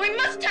do. We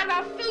must have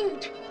our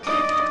food.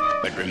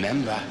 But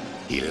remember,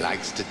 he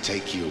likes to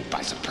take you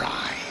by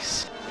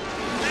surprise.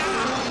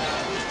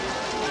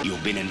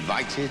 You've been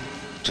invited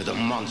to the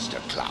Monster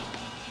Club.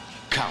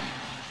 Come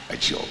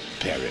at your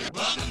peril.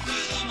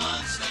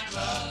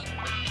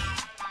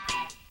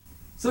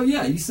 So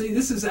yeah, you see,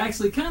 this is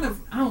actually kind of,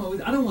 I don't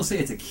know, I don't want to say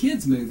it's a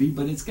kid's movie,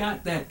 but it's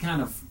got that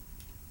kind of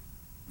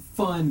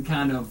fun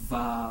kind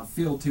of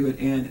feel to it,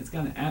 and it's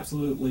got an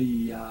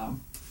absolutely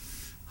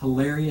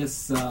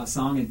hilarious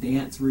song and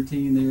dance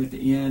routine there at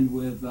the end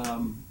with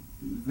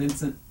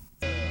Vincent.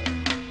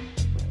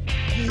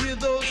 Hear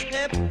those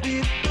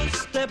happy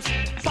footsteps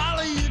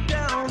follow you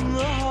down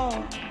the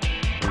hall.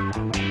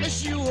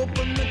 As you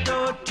open the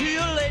door to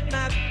your late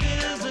night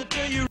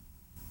visitor, you...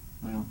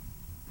 Well,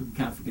 we can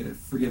kind of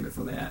forgive it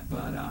for that,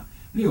 but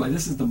anyway,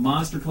 this is the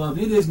Monster Club.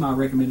 It is my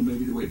recommended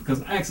movie of the week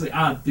because actually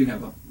I do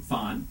have a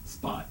fond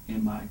spot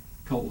in my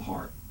cold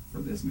heart for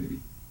this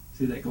movie.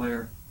 See that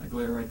glare? That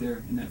glare right there?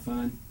 Isn't that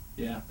fun?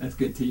 Yeah, that's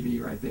good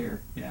TV right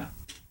there. Yeah.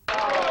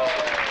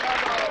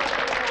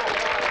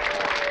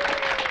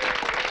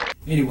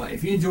 Anyway,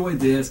 if you enjoyed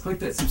this, click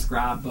that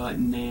subscribe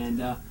button, and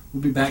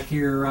we'll be back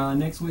here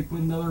next week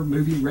with another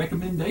movie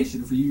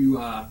recommendation for you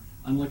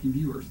unlucky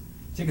viewers.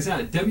 Check us out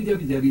at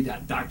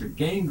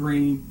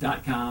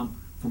www.drgangrene.com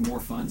for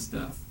more fun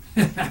stuff.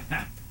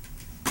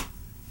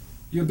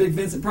 You a big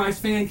Vincent Price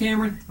fan,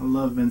 Cameron? I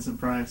love Vincent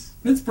Price.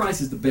 Vincent Price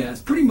is the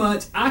best. Pretty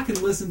much, I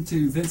could listen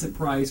to Vincent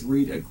Price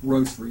read a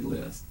grocery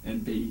list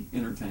and be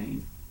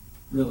entertained.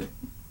 Really.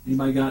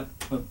 Anybody got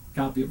a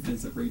copy of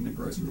Vincent reading a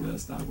grocery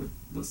list? I would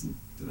listen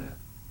to that.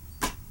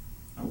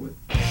 I would.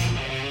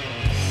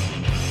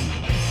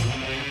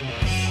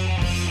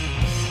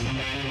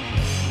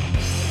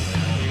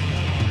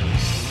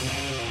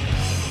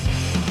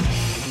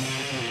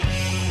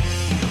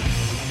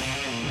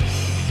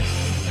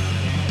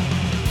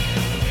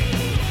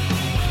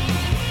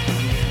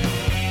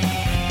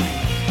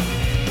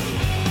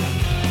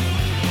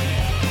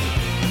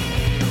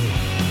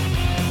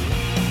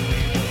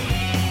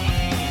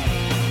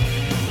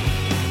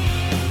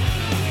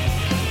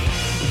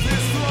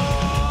 This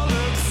floor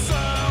looks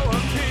so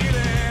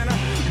appealing.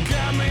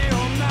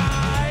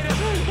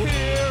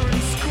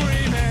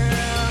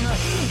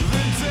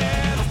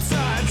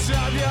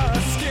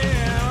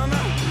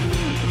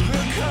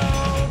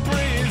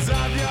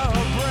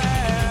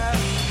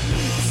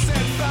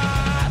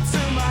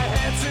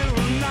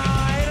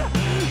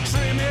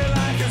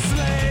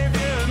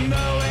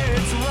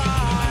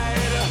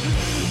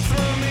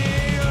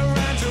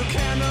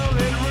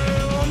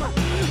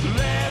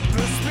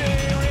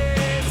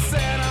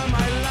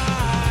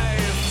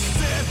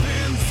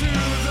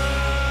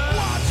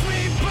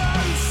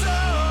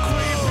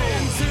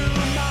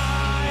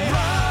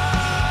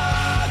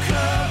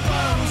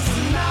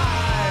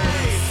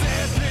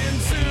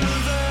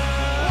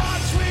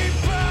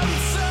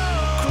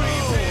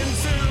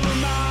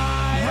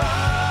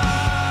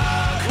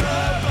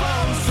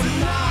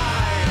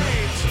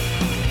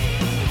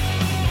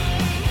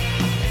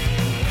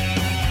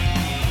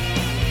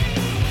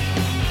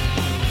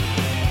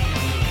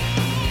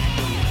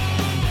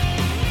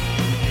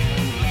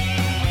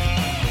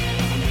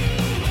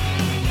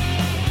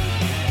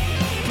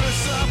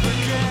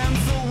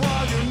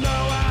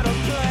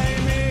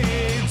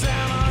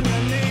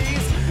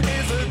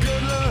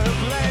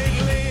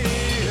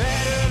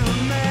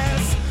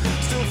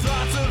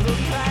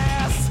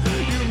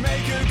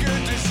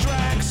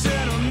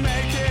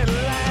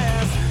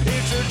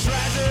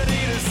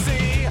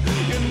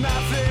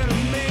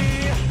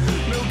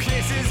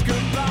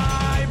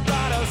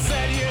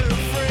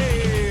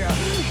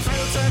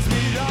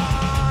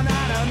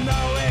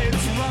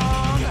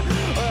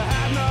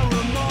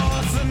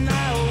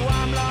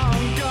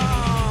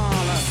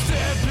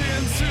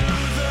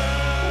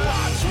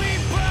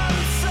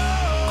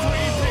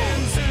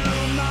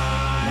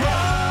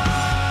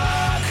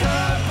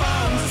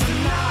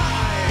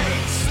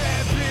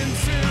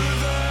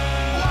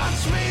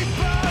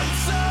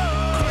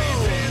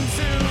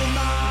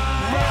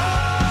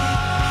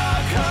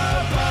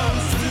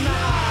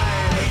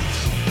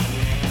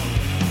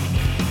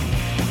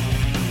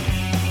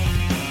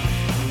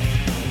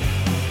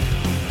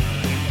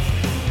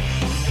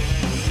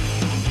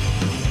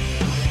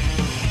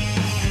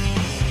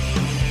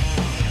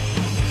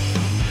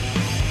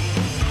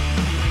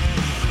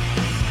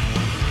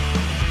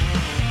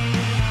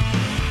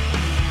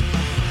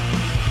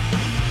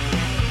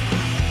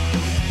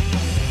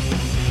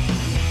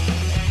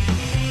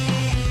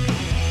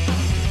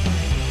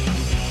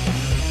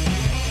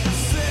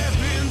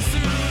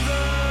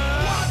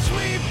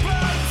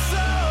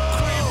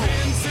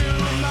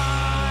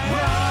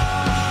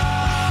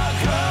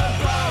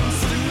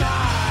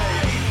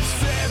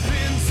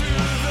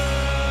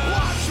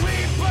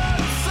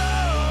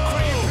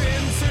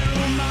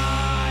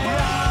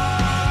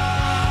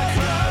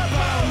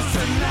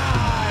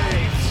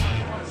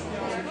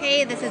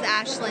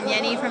 Ashlyn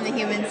Yenny from the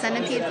Human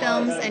Centipede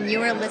films, and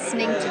you are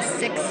listening to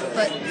 6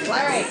 Foot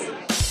Plus.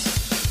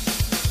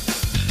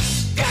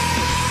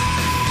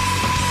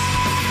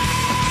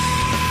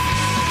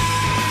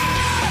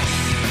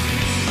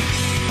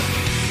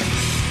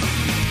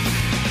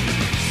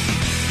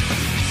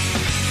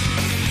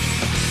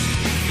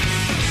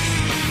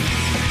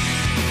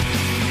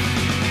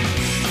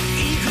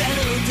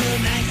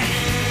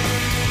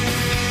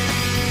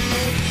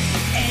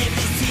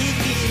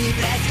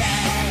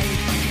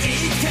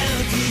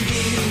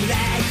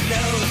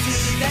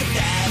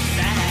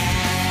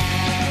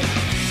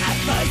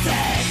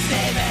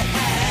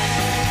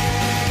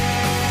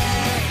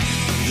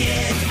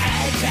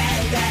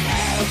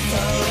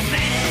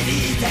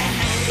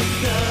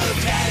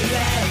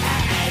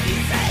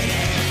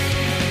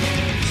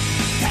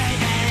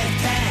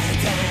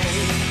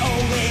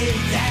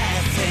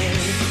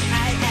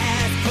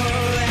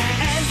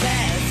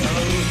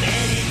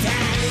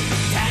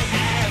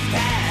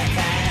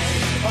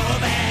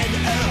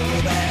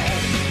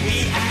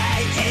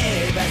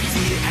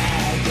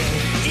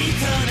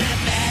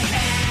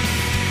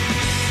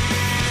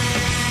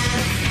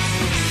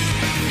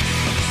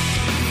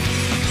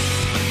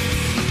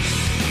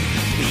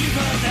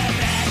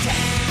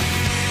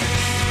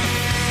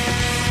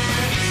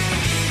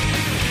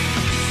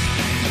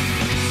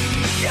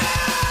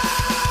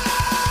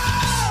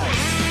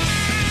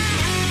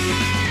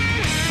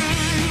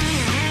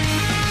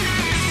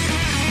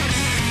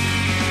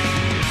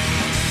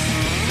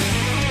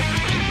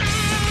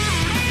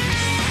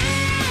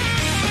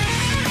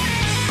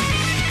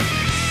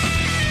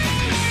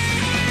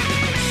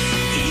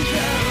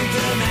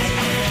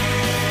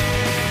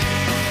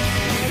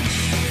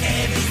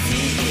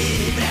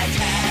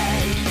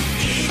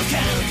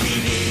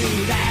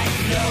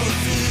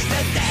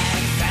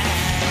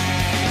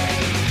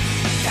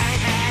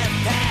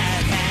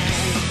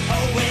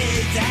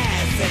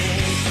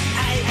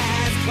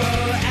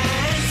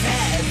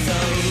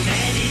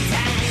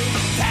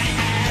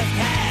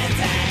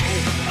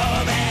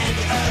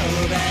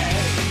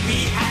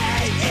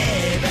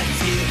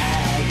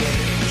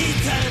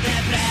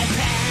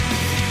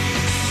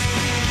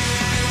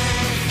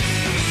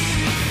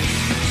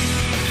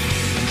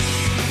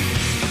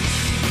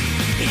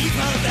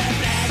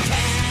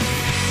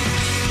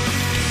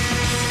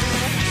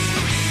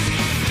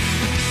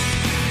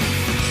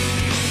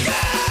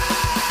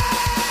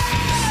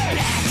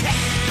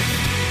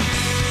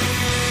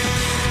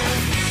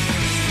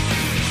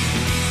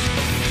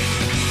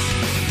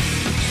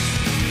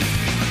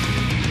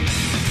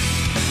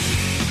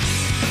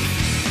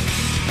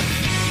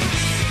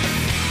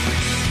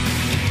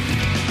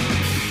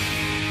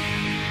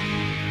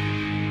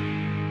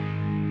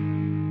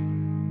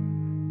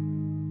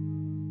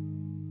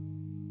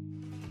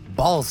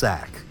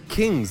 Balzac,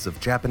 kings of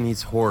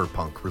Japanese horror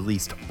punk,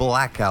 released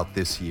Blackout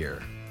this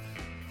year.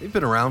 They've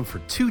been around for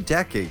 2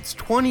 decades,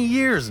 20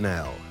 years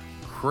now.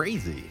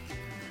 Crazy.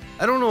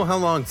 I don't know how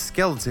long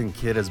Skeleton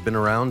Kid has been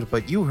around,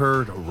 but you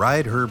heard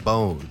Ride Her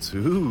Bones.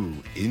 Ooh,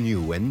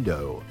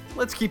 innuendo.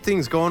 Let's keep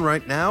things going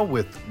right now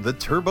with the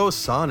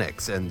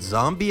Turbosonics and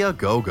Zombie A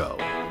Go-Go.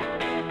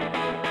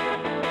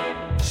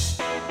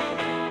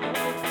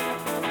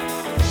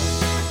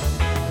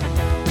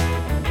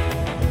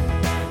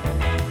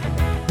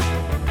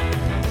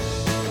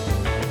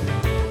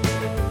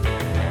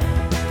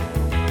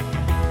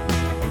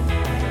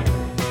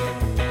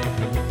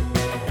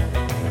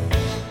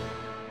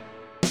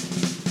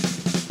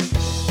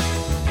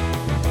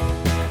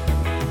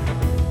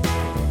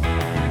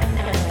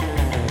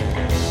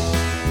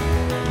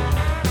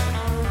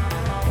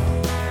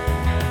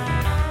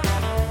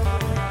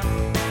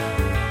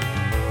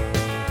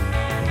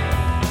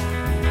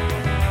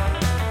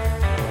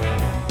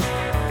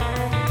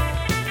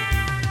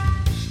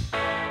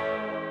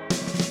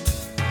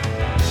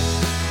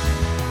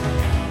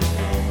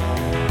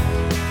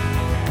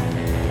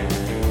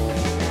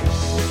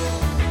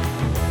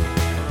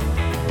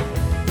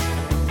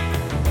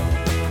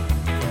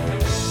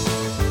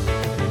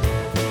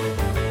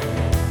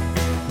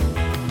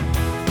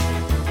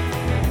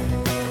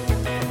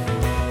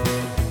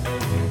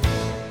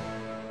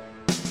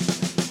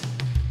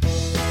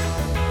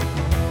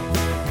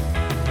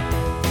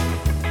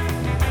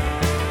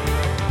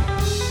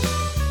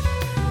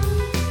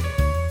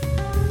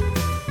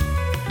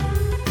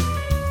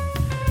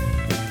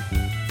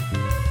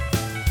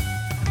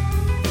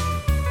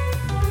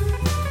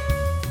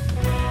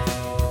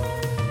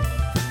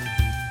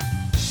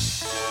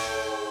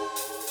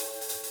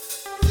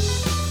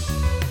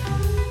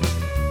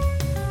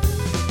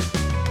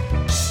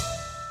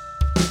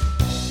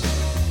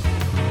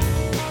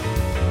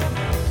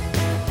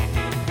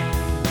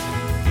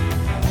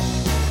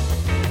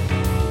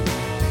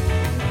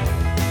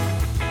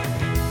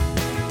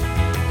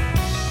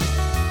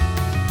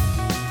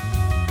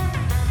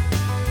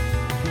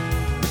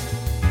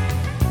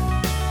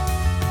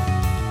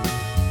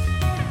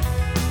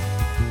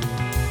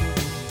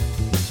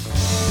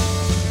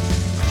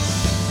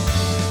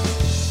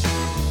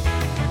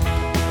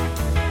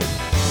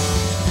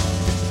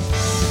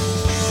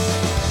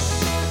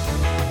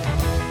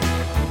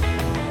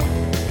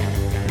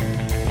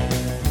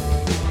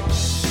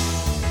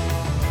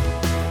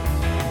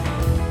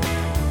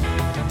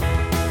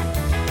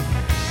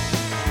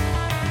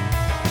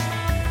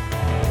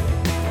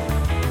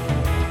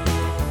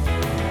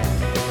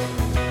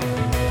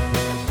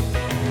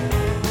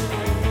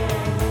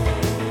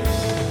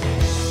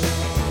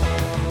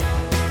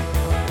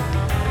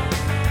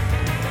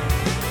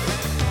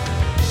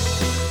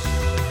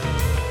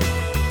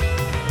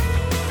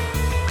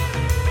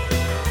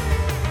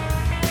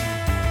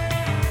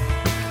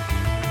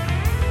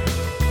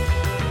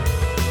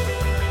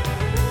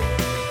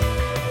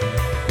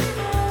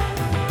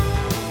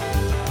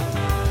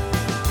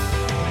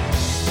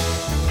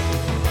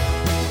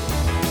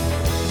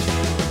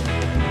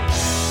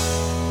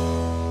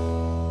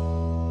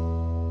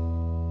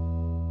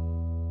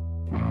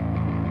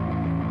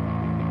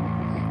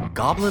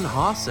 Goblin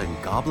Haas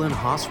and Goblin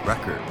Haas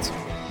Records.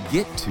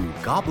 Get to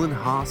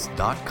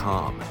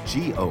goblinhaus.com,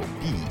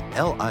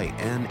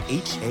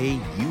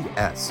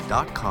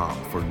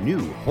 GOBLINHAUS.com for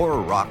new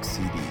horror rock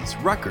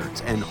CDs, records,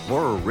 and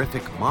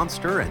horrific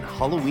monster and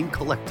Halloween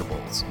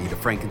collectibles. Need a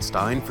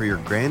Frankenstein for your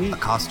granny, a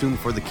costume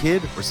for the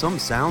kid, or some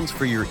sounds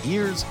for your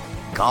ears?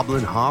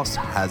 Goblin Haus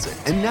has it.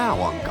 And now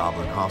on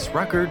Goblin Haus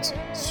Records,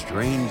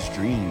 strange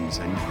dreams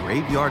and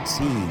graveyard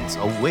scenes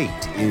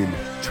await in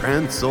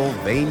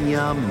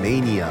Transylvania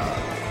Mania.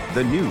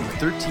 The new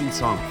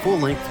 13-song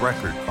full-length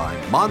record by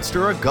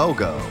Monster A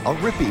Go-Go, a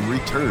ripping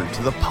return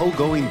to the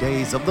pogoing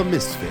days of the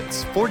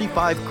Misfits,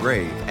 45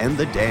 Grave, and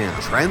The Damned.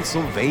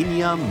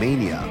 Transylvania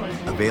Mania,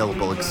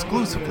 available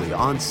exclusively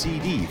on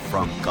CD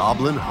from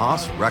Goblin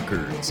Haus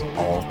Records.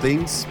 All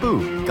things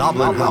spook,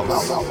 Goblin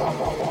Haus.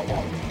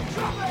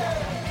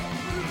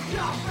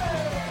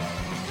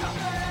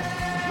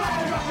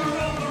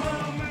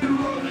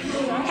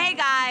 Hey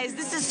guys,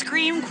 this is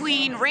Scream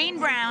Queen Rain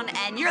Brown,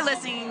 and you're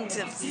listening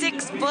to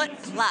 6 Foot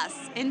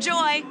Plus.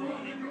 Enjoy!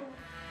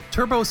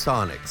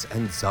 Turbosonics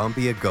and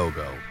Zombie A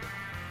Go-Go.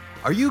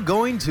 Are you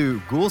going to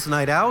Ghouls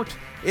Night Out?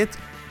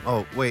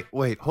 Oh, wait,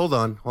 hold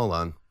on.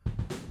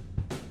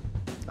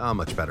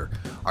 Much better.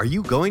 Are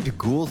you going to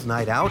Ghouls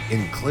Night Out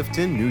in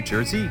Clifton, New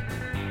Jersey?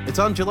 It's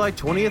on July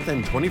 20th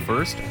and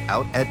 21st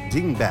out at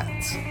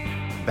Dingbats.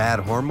 Bad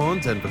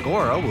Hormones and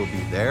Vigora will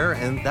be there,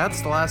 and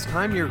that's the last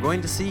time you're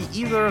going to see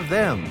either of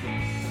them.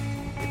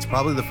 It's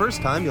probably the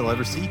first time you'll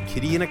ever see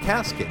Kitty in a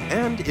Casket,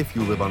 and if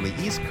you live on the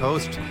East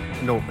Coast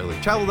and don't really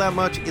travel that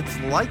much, it's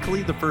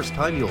likely the first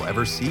time you'll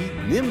ever see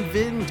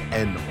Nimvind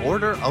and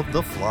Order of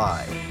the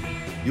Fly.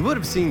 You would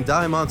have seen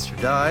Die Monster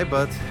Die,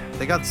 but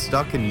they got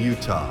stuck in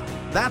Utah.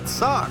 That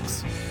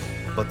sucks!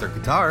 But their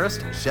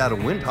guitarist, Shadow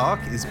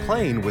Windhawk, is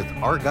playing with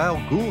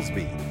Argyle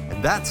Goolsby,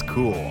 and that's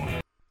cool.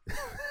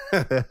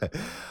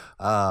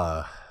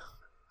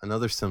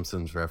 Another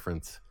Simpsons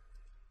reference.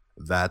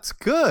 That's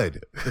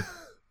good.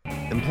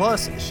 And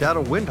plus,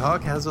 Shadow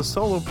Windhawk has a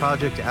solo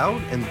project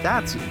out, and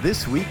that's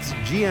this week's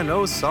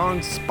GNO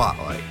Song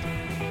Spotlight.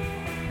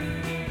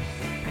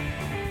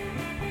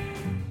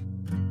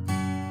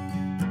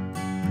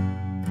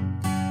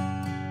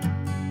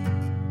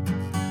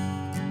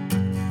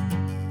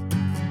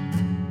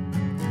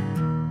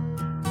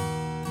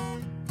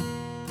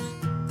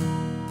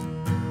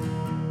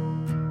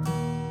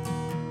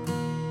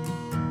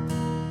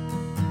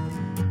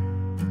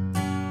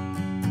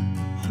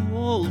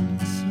 Hold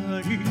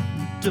tight,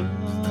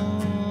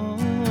 darling.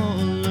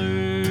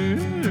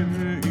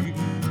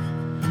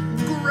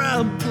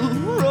 Grab the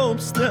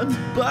ropes that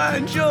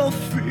bind your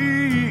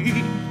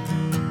feet.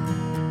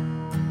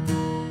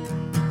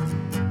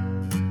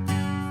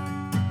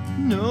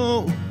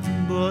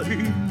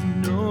 Nobody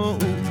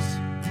knows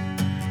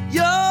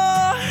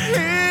you're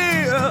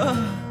here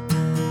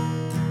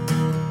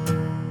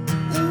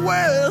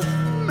with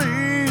me.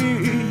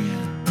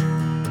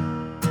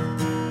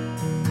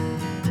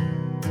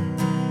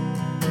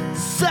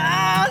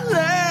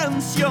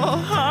 Silence your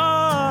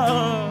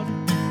heart,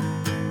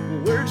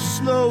 which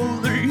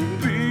slowly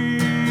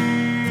beats.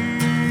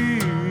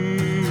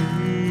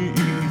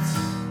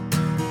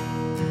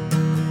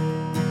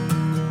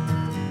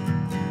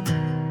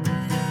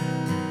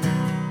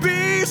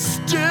 Be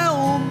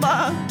still,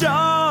 my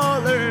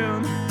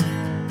darling.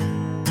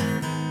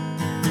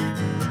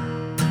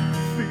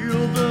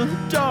 Feel the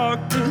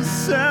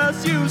darkness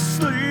as you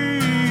sleep.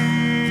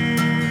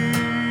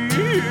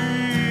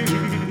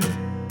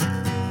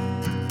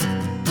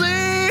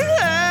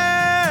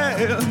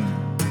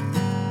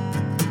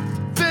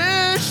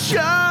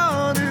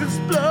 Vision is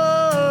blurring.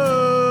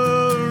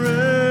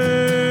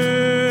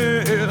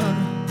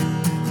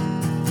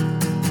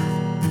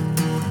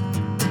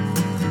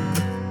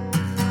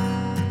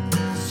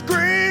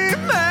 Screaming,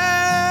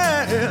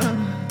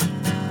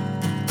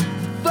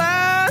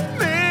 find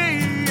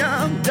me,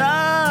 I'm dying.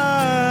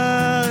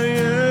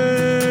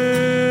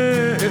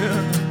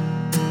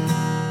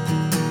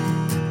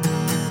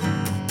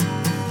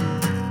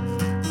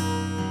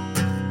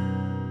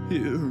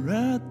 Here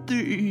at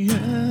the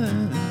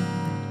end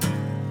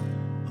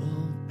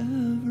of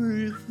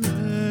everything,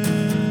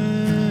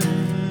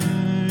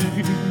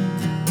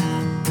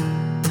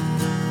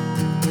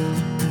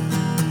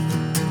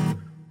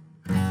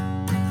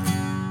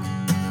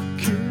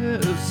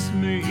 kiss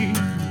me,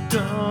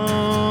 darling.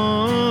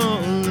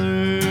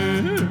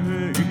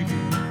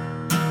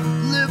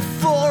 Live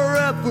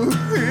forever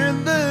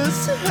in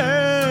this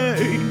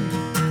hate.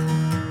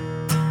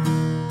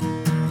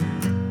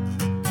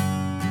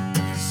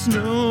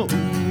 Snow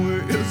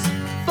is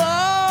falling,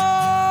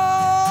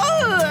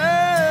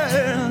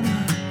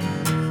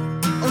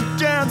 a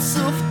dance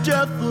of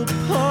death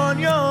upon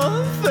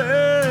your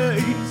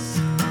face.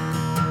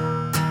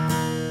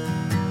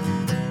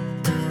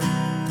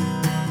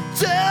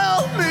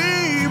 Tell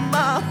me,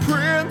 my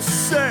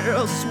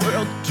princess,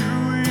 where do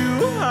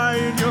you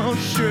hide your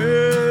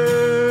shame?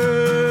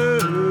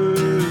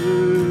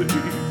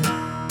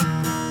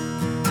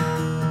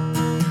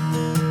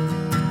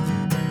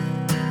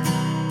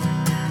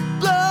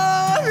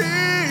 Bloody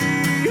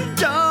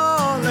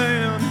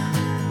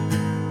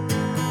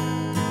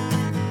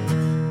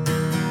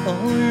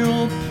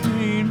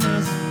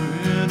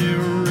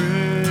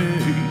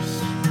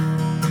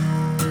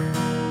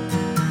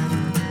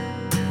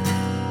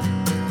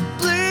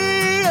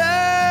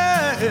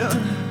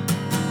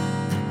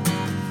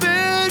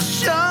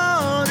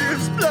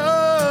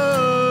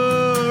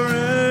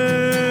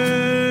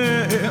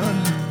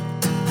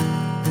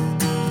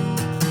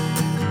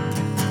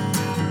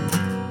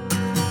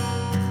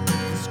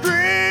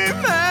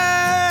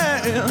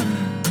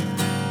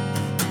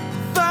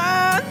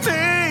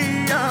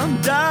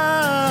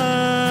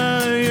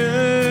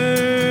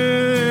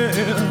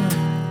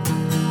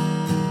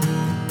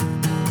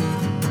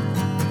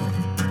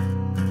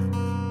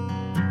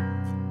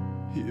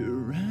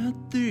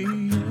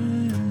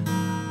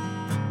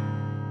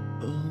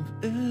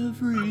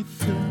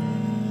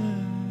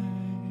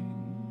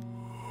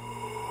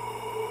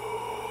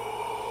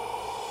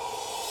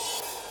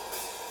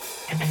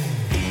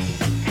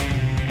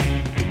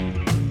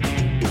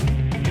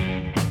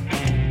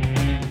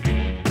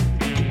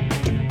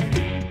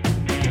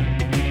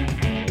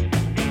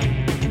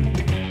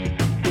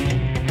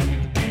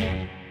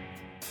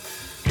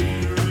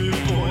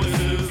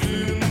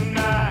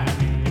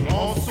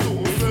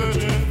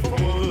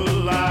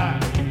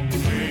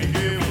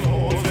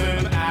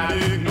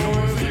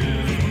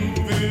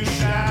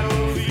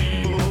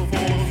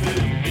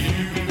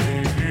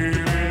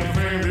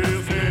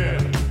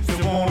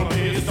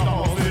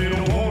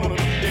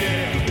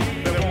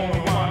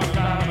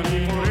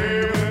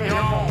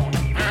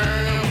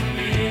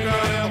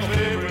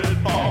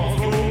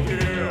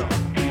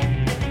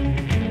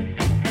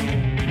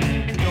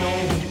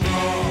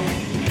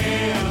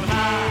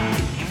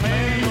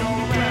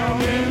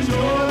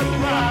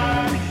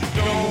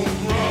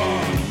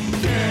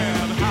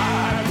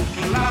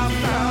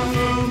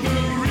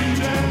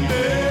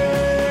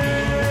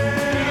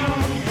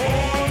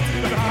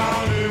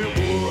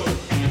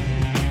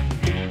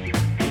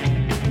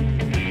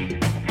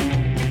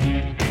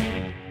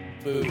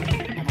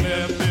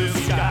Met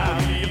this guy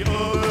the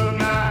other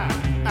night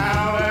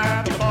out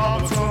at the bar,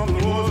 but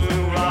something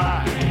wasn't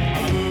right.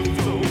 I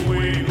looked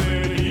away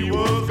when he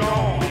was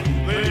gone.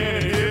 Then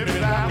it hit me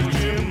that was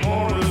Jim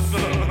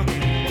Morrison.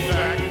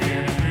 That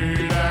can't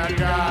be that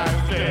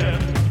guy's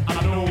dead.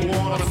 I don't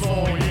want to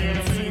saw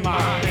him see my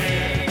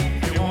head.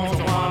 He wants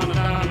to wind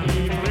down and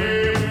leave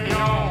me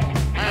on.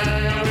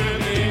 And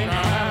everything I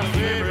have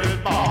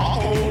favorite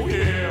bar. Oh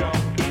yeah.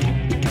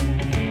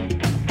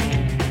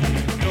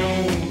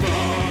 Don't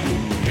run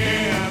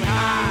and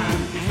hide.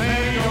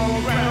 Hang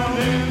around,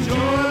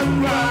 enjoy the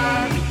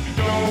ride.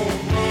 Don't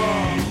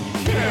run,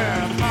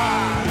 can't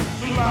hide.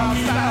 The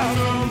lifestyles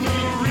of the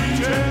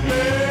rich and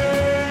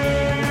man.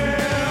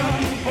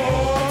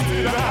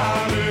 Haunted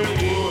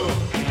Hollywood.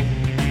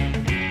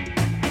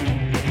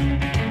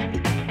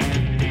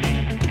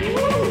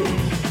 Woo!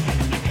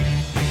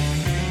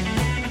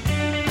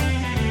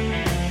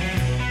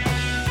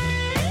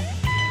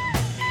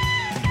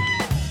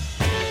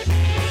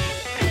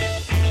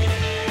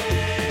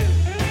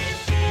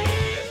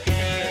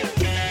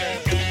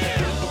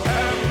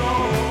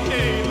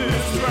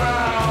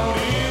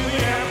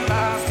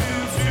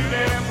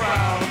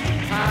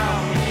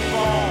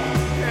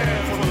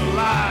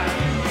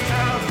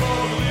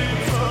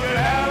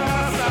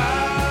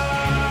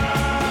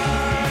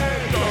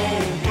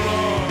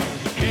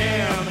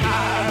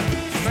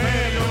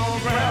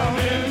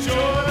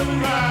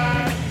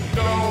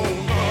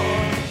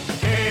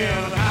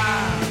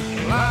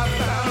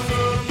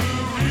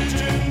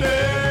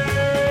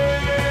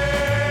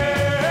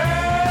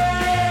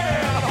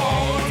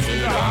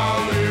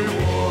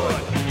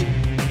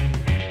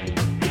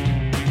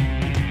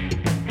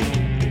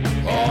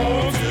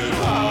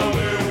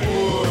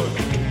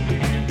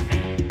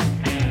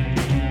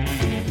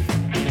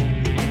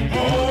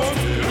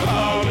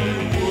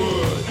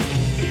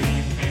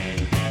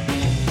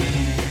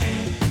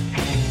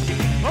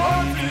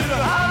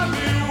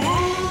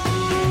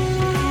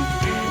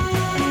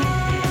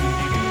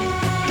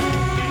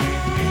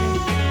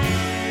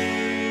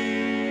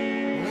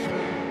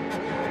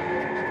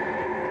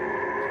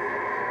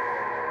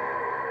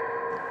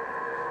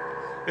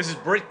 This is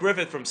Britt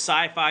Griffith from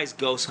Sci-Fi's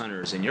Ghost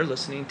Hunters, and you're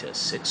listening to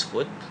 6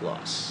 Foot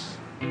Plus.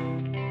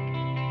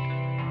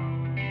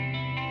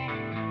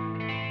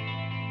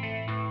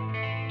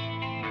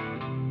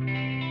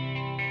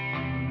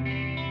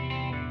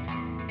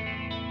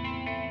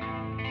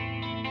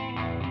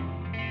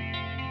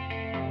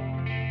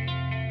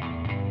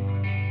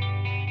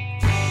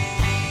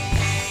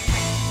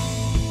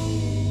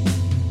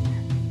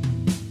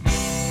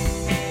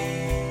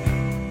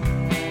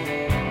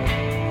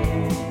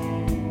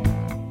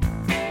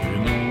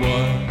 In the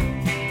white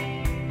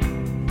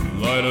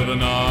light of the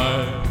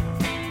night,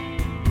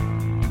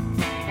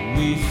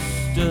 we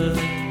stood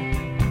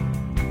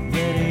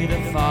ready to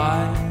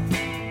fight,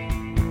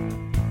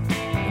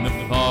 and the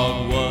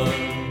fog was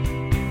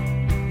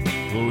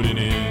floating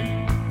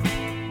in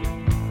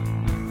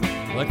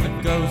like the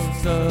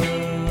ghosts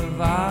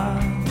of our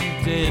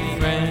dead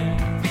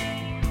friends,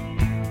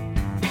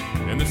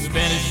 and the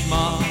Spanish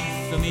moss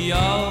and the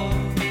old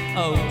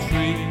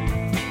tree.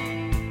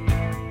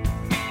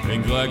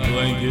 Things like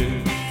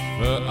blankets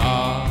for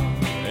our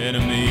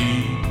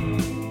enemy.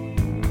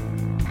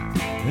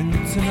 And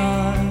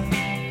tonight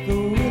the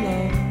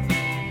willow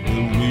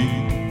will weep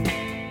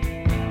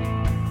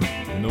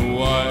in the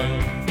white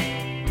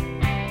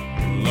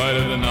light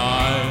of the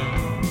night,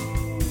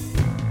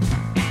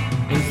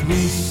 as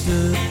we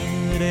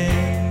stood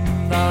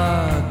in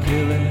the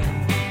killing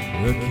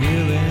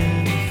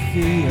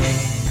field,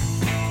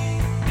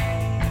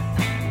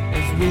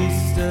 as we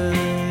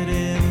stood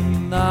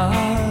in the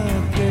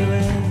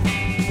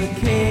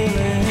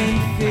killing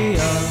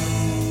field.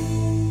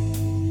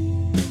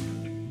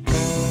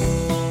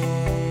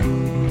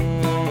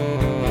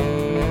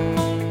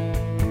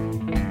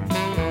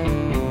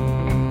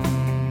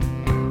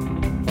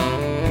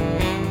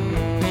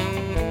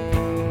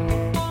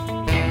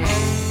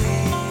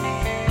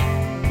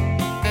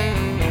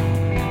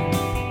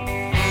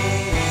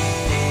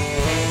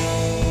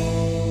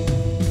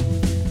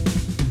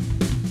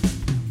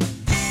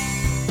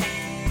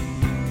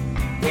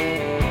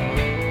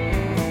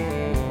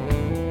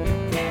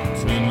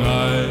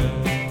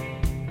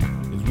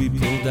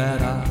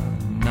 That our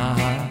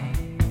night,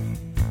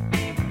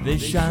 they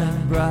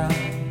shine bright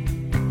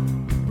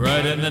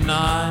in the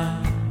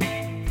night,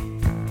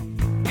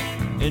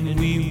 and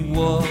we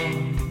wore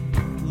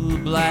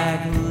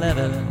black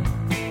leather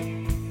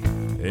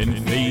and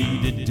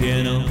faded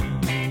denim,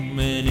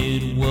 and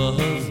it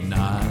was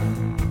nice.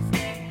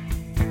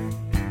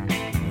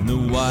 In the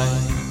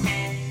white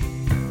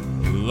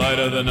light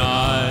of the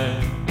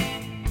night,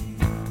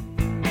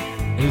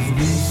 as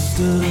we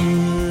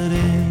stood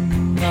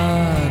in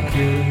the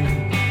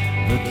killing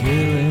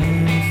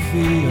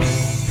field,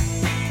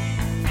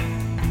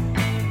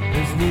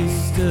 as we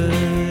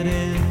stood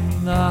in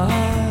the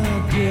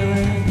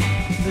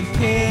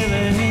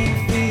killing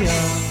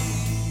field.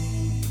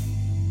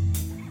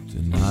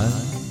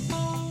 Tonight,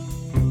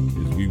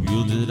 as we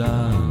wielded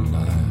our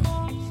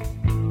knives,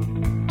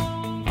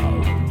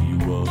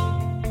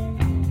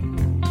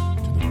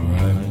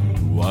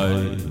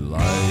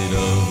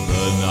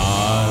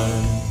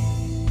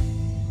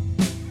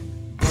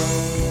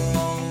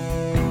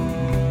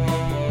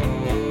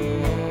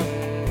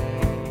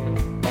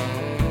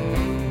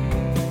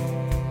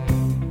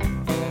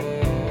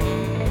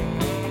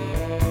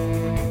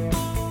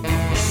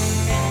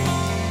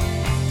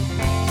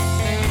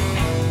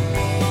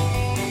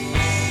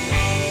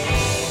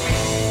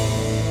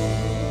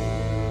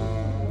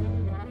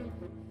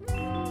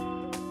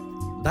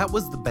 That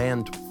was the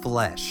band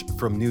Flesh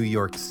from New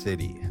York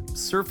City.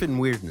 Surfin'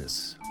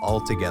 Weirdness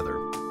all together.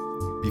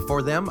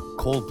 Before them,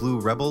 Cold Blue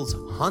Rebels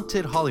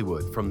Haunted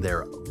Hollywood from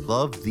their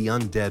Love the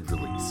Undead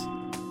release.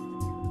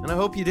 And I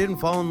hope you didn't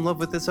fall in love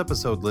with this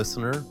episode,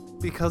 listener,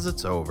 because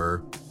it's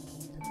over.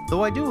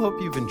 Though I do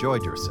hope you've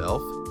enjoyed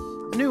yourself.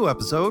 A new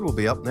episode will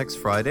be up next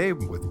Friday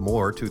with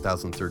more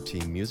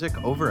 2013 music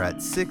over at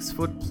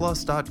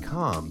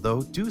 6footplus.com,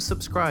 though do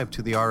subscribe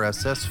to the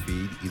RSS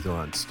feed either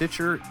on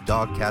Stitcher,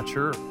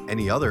 Dogcatcher,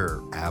 any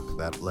other app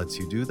that lets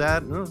you do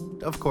that,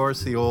 and of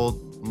course the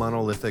old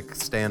monolithic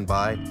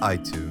standby,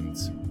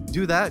 iTunes.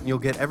 Do that and you'll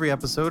get every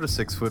episode of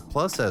 6 Foot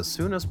Plus as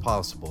soon as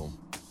possible.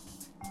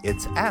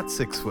 It's at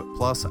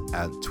 6footplus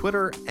at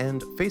Twitter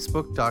and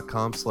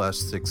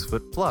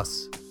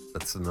facebook.com/6footplus.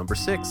 That's the number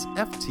 6,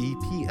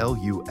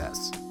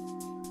 FTPLUS.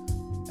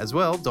 As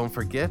well, don't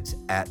forget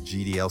at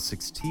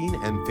GDL16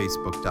 and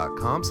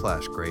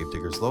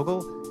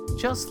facebook.com/gravediggerslocal,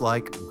 just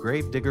like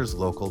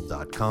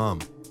gravediggerslocal.com.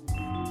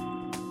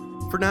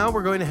 For now,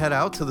 we're going to head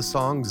out to the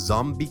song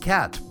Zombie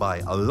Cat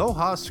by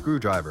Aloha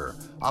Screwdriver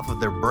off of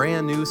their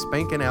brand new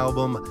spanking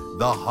album,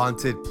 The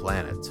Haunted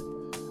Planet.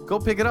 Go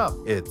pick it up.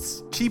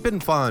 It's cheap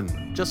and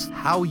fun, just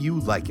how you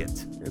like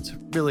it. It's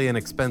really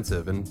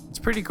inexpensive and it's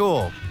pretty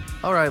cool.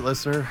 All right,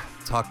 listener,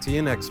 talk to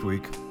you next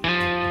week.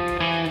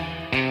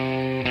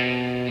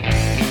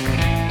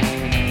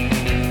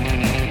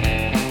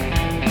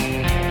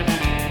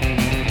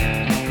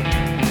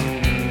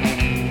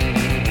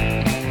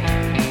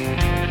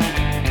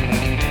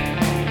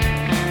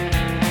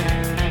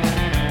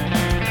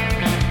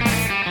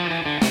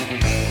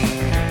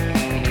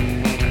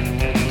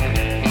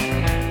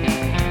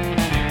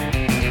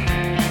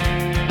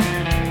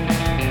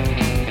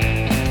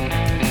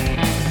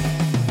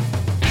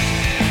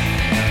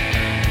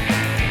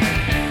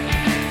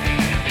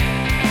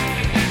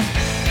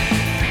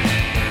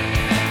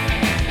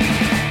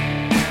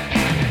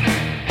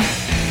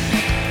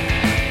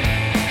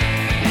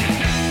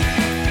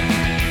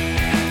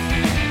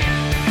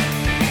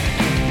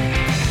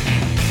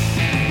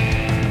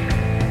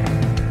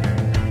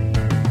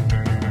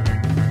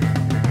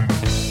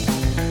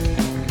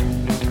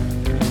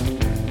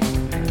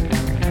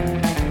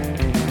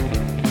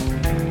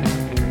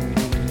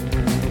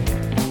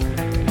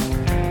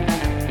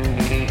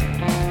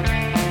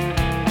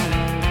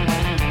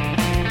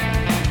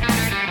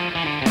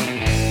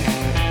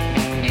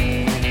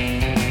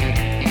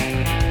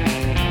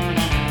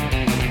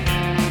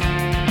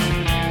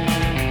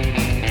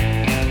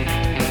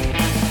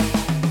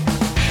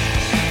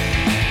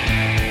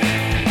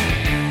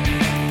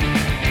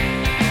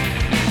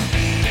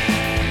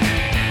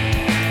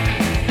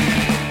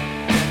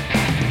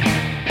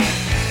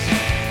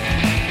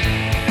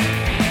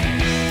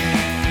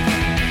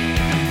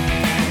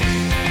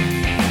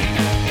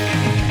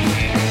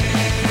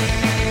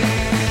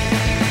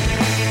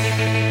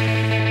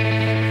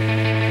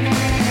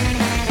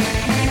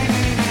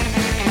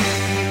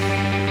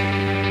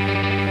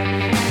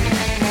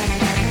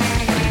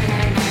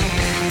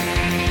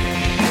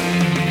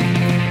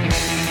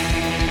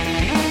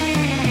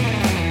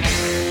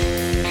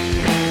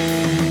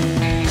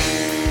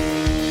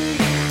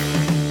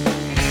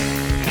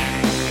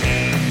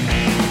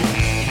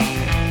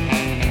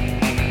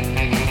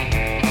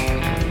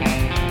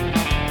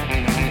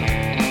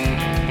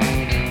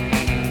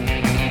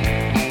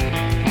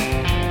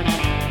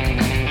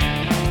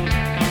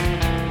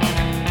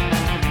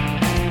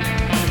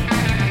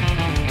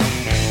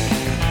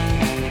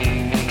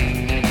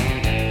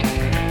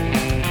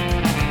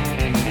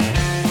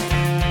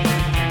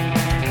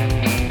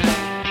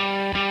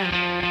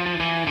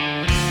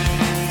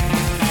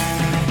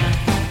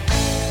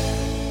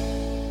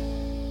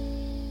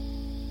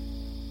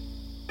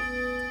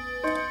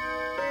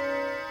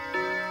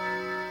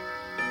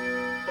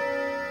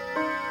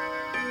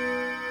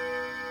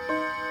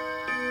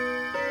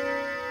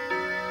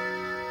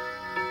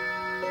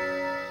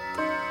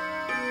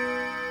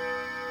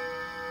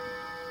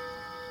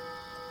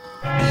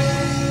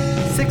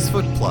 6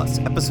 Foot Plus,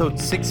 episode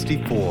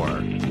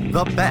 64.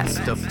 The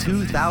best of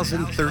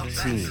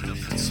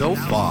 2013 so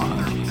far.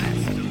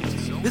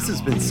 This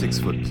has been 6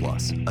 Foot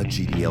Plus, a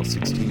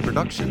GDL16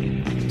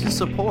 production. To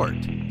support,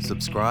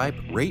 subscribe,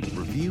 rate,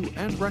 review,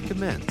 and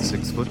recommend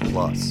 6 Foot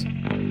Plus.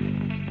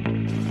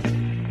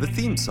 The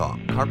theme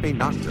song, Carpe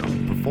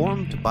Noctem,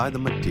 performed by the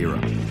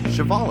Madeira.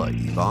 Shivala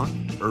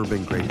Yvonne.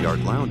 Urban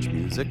Graveyard Lounge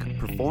music,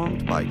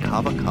 performed by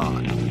Kava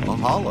Khan.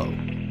 Mahalo.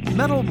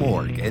 Metal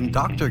Morgue and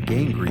Dr.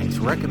 Gangrene's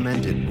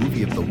recommended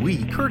movie of the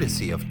week,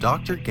 courtesy of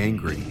Dr.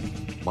 Gangrene.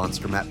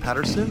 Monster Matt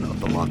Patterson of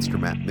the Monster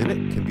Matt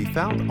Minute can be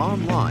found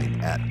online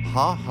at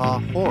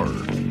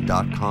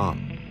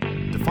hahahorror.com.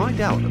 To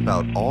find out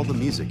about all the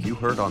music you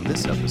heard on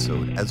this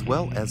episode, as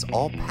well as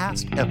all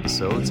past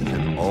episodes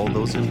and all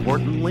those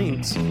important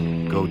links,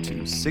 go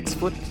to 6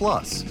 Foot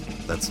Plus,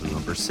 that's the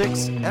number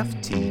 6,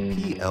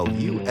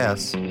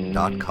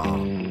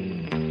 FTPLUS.com.